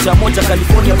udem cha moja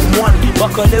California kumwani,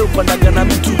 mpaka leo pandaga na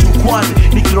mtu jukwani,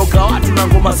 nikiroga watu na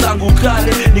ngoma zangu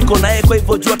kale. Niko naye kwa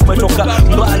hivyo jua tumetoka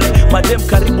mbali, madem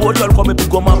karibu wote walikuwa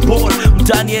wamepigwa maball.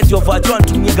 Mtani eti ovajua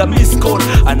anatumiega miss call,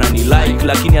 anani like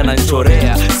lakini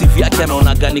ananchorea, sifi yake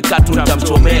anaona gani katu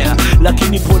nitamchomea.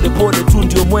 Lakini pole pole tu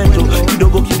ndio mwendo,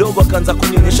 kidogo kidogo akaanza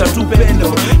kunionyesha tu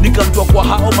pendo. Nikamtoa kwa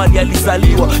hao mali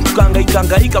alizaliwa,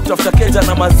 tukahangaika kutafuta keja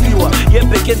na maziwa. Yeye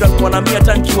pekee ndo alikuwa na 100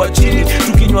 tankiwa chini,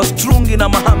 tukinywa strungi na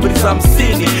mahamri za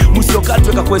 50.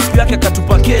 Msiokatweka kwa SP yake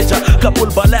akatupa keja, couple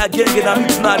balaya genge na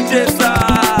mtu na tesa.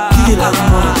 Kila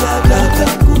mmoja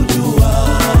dada kujua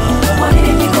kwa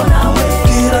nini niko nawe.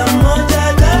 Kila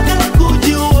mmoja dada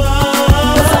kujua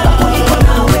kwa sababu niko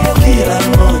nawe. Kila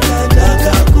mmoja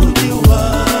dada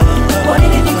kujua kwa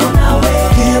nini niko nawe.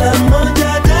 Kila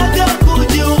mmoja dada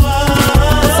kujua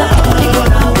kwa sababu niko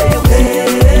nawe.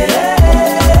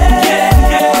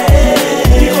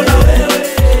 Niko na wewe.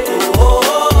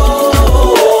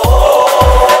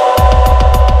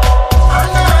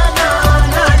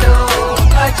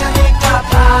 Acha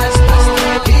nikapasi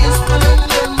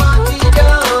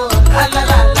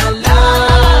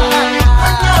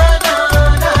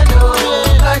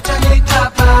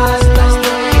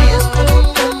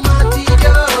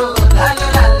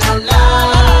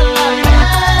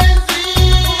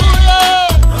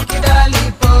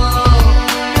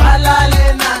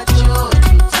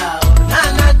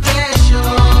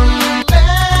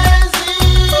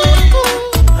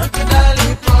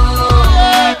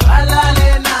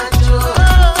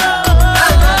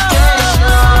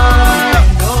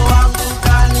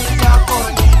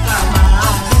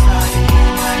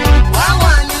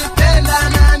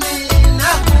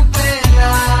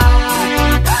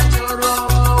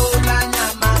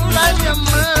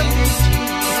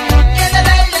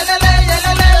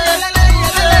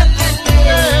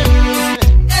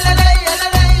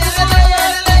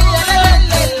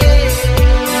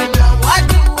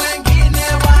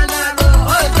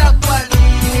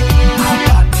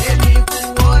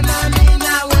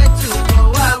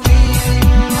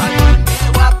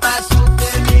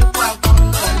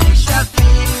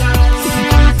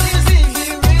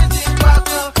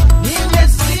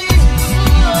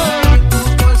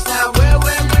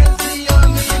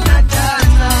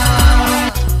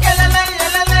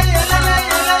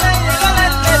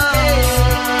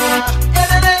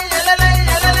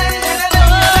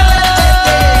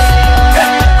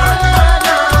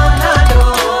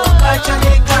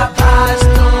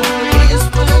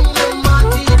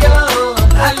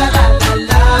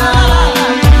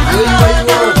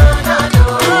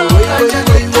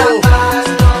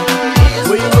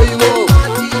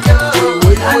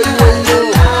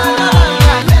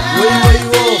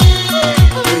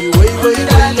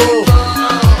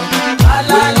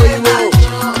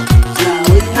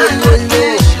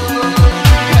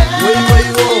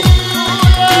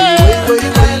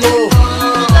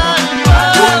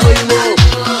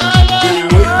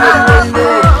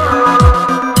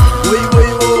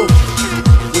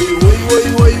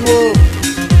wo.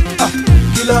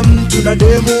 Kila mtu na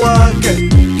demu wake,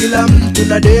 kila mtu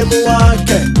na demu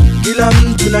wake, kila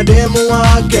mtu na demu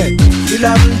wake,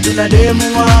 kila mtu na demu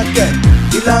wake,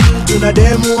 kila mtu na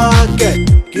demu wake,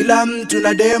 kila mtu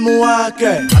na demu wake.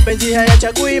 Mapenzi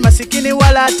hayachagui masikini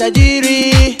wala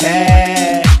tajiri,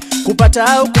 kupata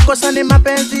au kukosa ni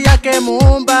mapenzi yake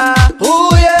Muumba.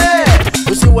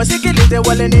 Usiwasikilize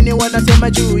wale nini wanasema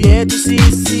juu yetu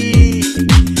sisi.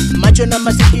 Macho na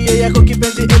masikio yako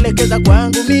kipenzi elekeza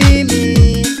kwangu mimi.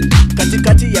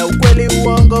 Katikati ya ukweli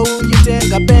uongo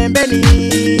ujitenga pembeni.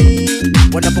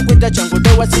 Wanapokuita changu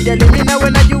doa sijali mimi nawe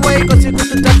najua iko siku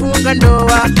tutafunga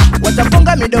ndoa.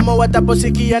 Watafunga midomo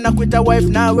wataposikia na kuita wife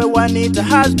nawe wanita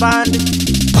husband.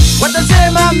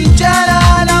 Watasema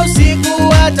mchana na usiku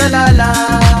watalala.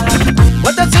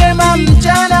 Watasema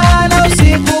mchana na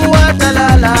usiku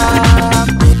watalala.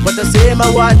 Watasema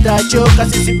watachoka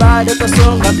sisi bado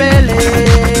tusonga mbele.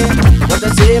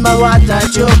 Watasema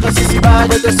watachoka sisi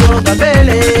bado tusonga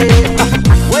mbele.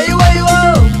 Way way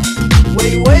wo.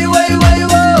 Way way way way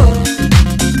wo.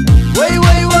 Way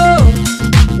way wo.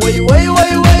 Way way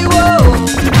way way wo.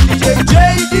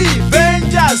 JJD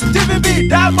Vengeance TVB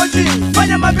Double G.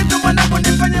 Fanya mavitu mwanangu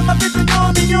nifanye mavitu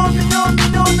nyomi nyomi nyomi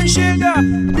nyomi shiga.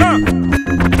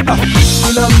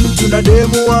 Kila mtu na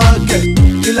demu wake,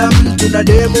 kila mtu na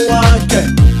demu wake,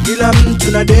 kila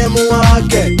mtu na demu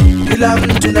wake, kila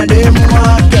mtu na demu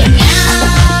wake.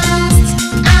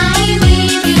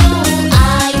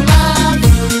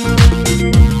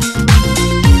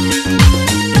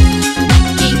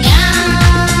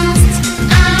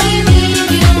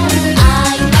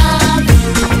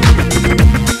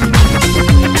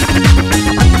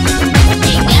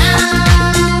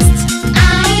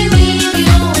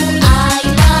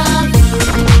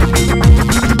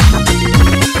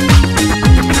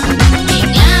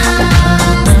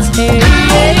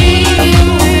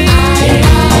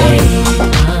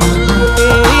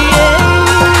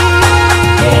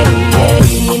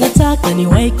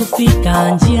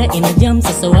 Kufika njia inajam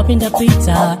sasa wapi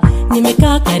ndapita.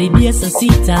 Nimekaa karibia saa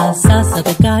 6 sasa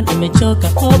toka nimechoka.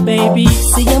 Oh baby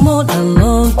sijamona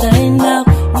long time now.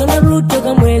 Nona rudi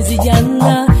toka mwezi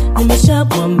jana.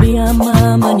 Nimeshamwambia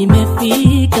mama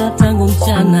nimefika tangu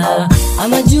mchana.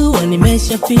 Anajua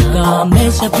nimeshafika,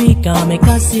 ameshapika,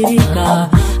 amekasirika.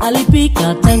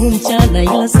 Alipika tangu mchana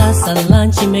ila sasa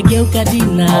lunch imegeuka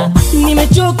dina.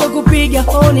 Nimechoka kupiga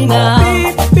honi na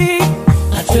beep beep.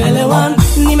 Atuelewan,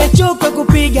 nimechoka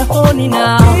kupiga honi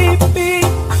na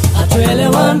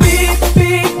atuelewan, beep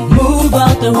beep. Move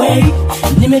out the way.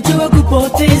 Nimechoka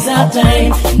kupoteza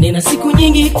time. Nina siku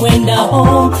nyingi kwenda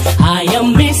home. I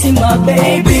am missing my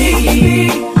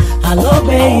baby. Hello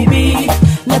baby.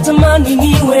 Natamani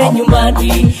niwe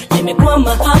nyumbani.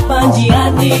 Nimekwama hapa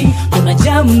njiani. Kuna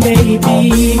jam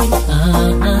baby.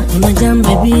 Kuna jam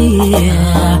baby.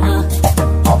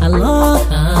 Hello.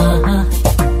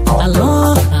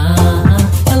 Hello,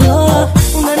 hello.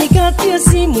 Unanikatia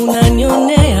simu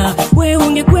unanionea. We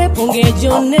ungekwepo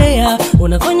ungejionea.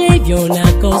 Unafanya hivyo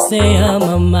nakosea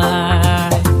mama.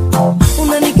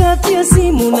 Unanikatia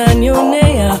simu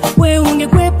unanionea. We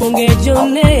ungekwepo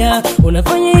ungejionea.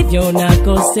 Unafanya hivyo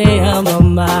nakosea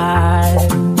mama.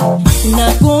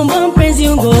 Nakuomba mpenzi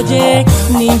ungoje.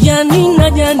 Nijani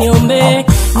naja niombe.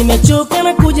 Nimechoka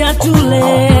na kuja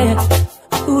tule.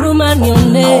 Huruma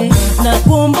nione.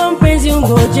 Nakuomba mpenzi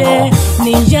ungoje.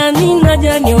 Nijani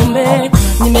naja niombe.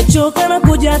 Nimechoka na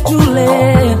kuja tule.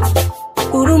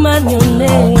 Huruma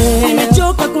nione.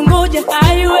 Nimechoka kungoja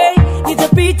highway.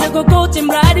 Nitapita kokote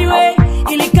mradi we.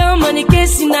 Ili kama ni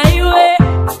kesi na iwe.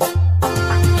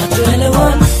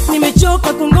 Atuelewan.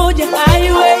 Nimechoka kungoja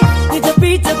highway.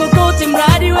 Nitapita kokote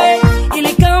mradi we.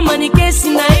 Ili kama ni kesi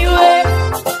na iwe.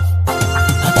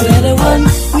 Atuelewan.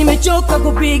 Nimechoka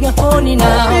kupiga honi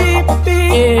na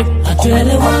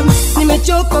atuelewan.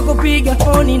 Nimechoka kupiga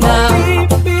honi na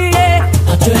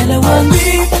atuelewan.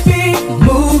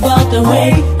 Move out the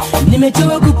way.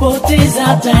 Nimechoka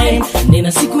kupoteza time.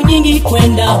 Nina siku nyingi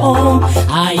kwenda home.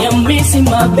 I am missing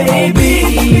my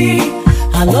baby.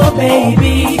 Hello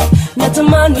baby.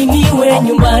 Natamani niwe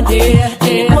nyumbani.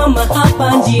 Nimekwama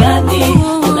hapa njiani.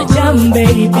 Kuna jam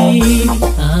baby.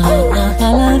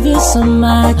 I love you so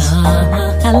much.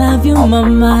 I love you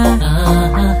mama.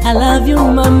 I love you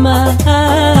mama.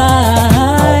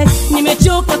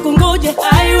 Nimechoka kungoja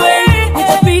highway.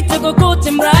 Nitapita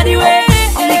kokote mradi we.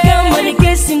 Ili kama ni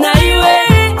kesi na iwe.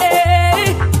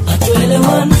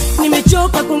 Atuelewan.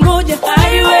 Nimechoka kungoja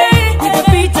highway.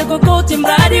 Nitapita kokote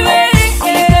mradi we.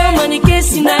 Ili kama ni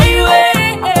kesi na iwe.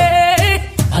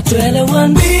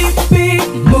 Atuelewan.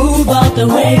 Move out the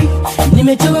way.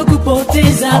 Nimechoka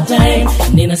kupoteza time.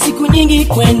 Nina siku nyingi nyingi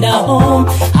kwenda home.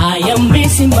 I am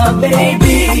missing my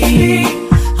baby.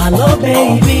 Hello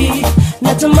baby,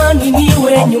 natamani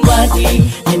niwe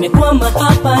nyumbani, nimekwama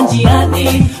hapa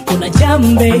njiani, kuna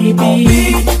jam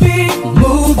baby.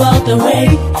 Move out the way,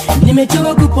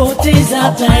 nimechoka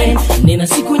kupoteza time, nina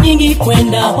siku nyingi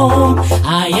kwenda home.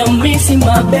 I am missing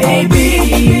my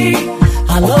baby.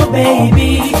 Hello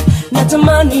baby,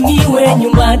 natamani niwe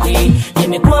nyumbani,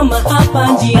 nimekwama hapa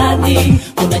njiani,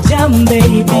 kuna jam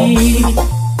baby.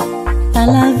 I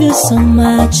love you so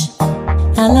much,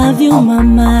 I love you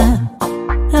mama,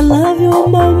 I love you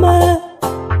mama,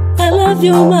 I love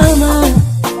you mama,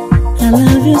 I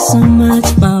love you so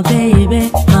much, my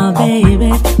baby, my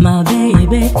baby, my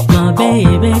baby, my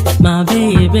baby, my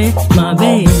baby, my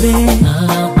baby.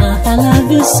 I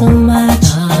love you so much,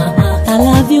 I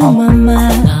love you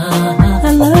mama,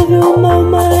 I love you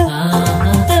mama,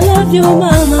 I love you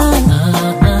mama,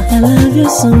 I love you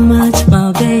so much,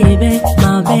 my baby,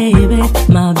 my baby,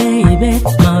 my baby,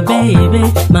 my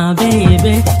baby, my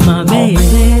baby, my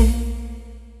baby.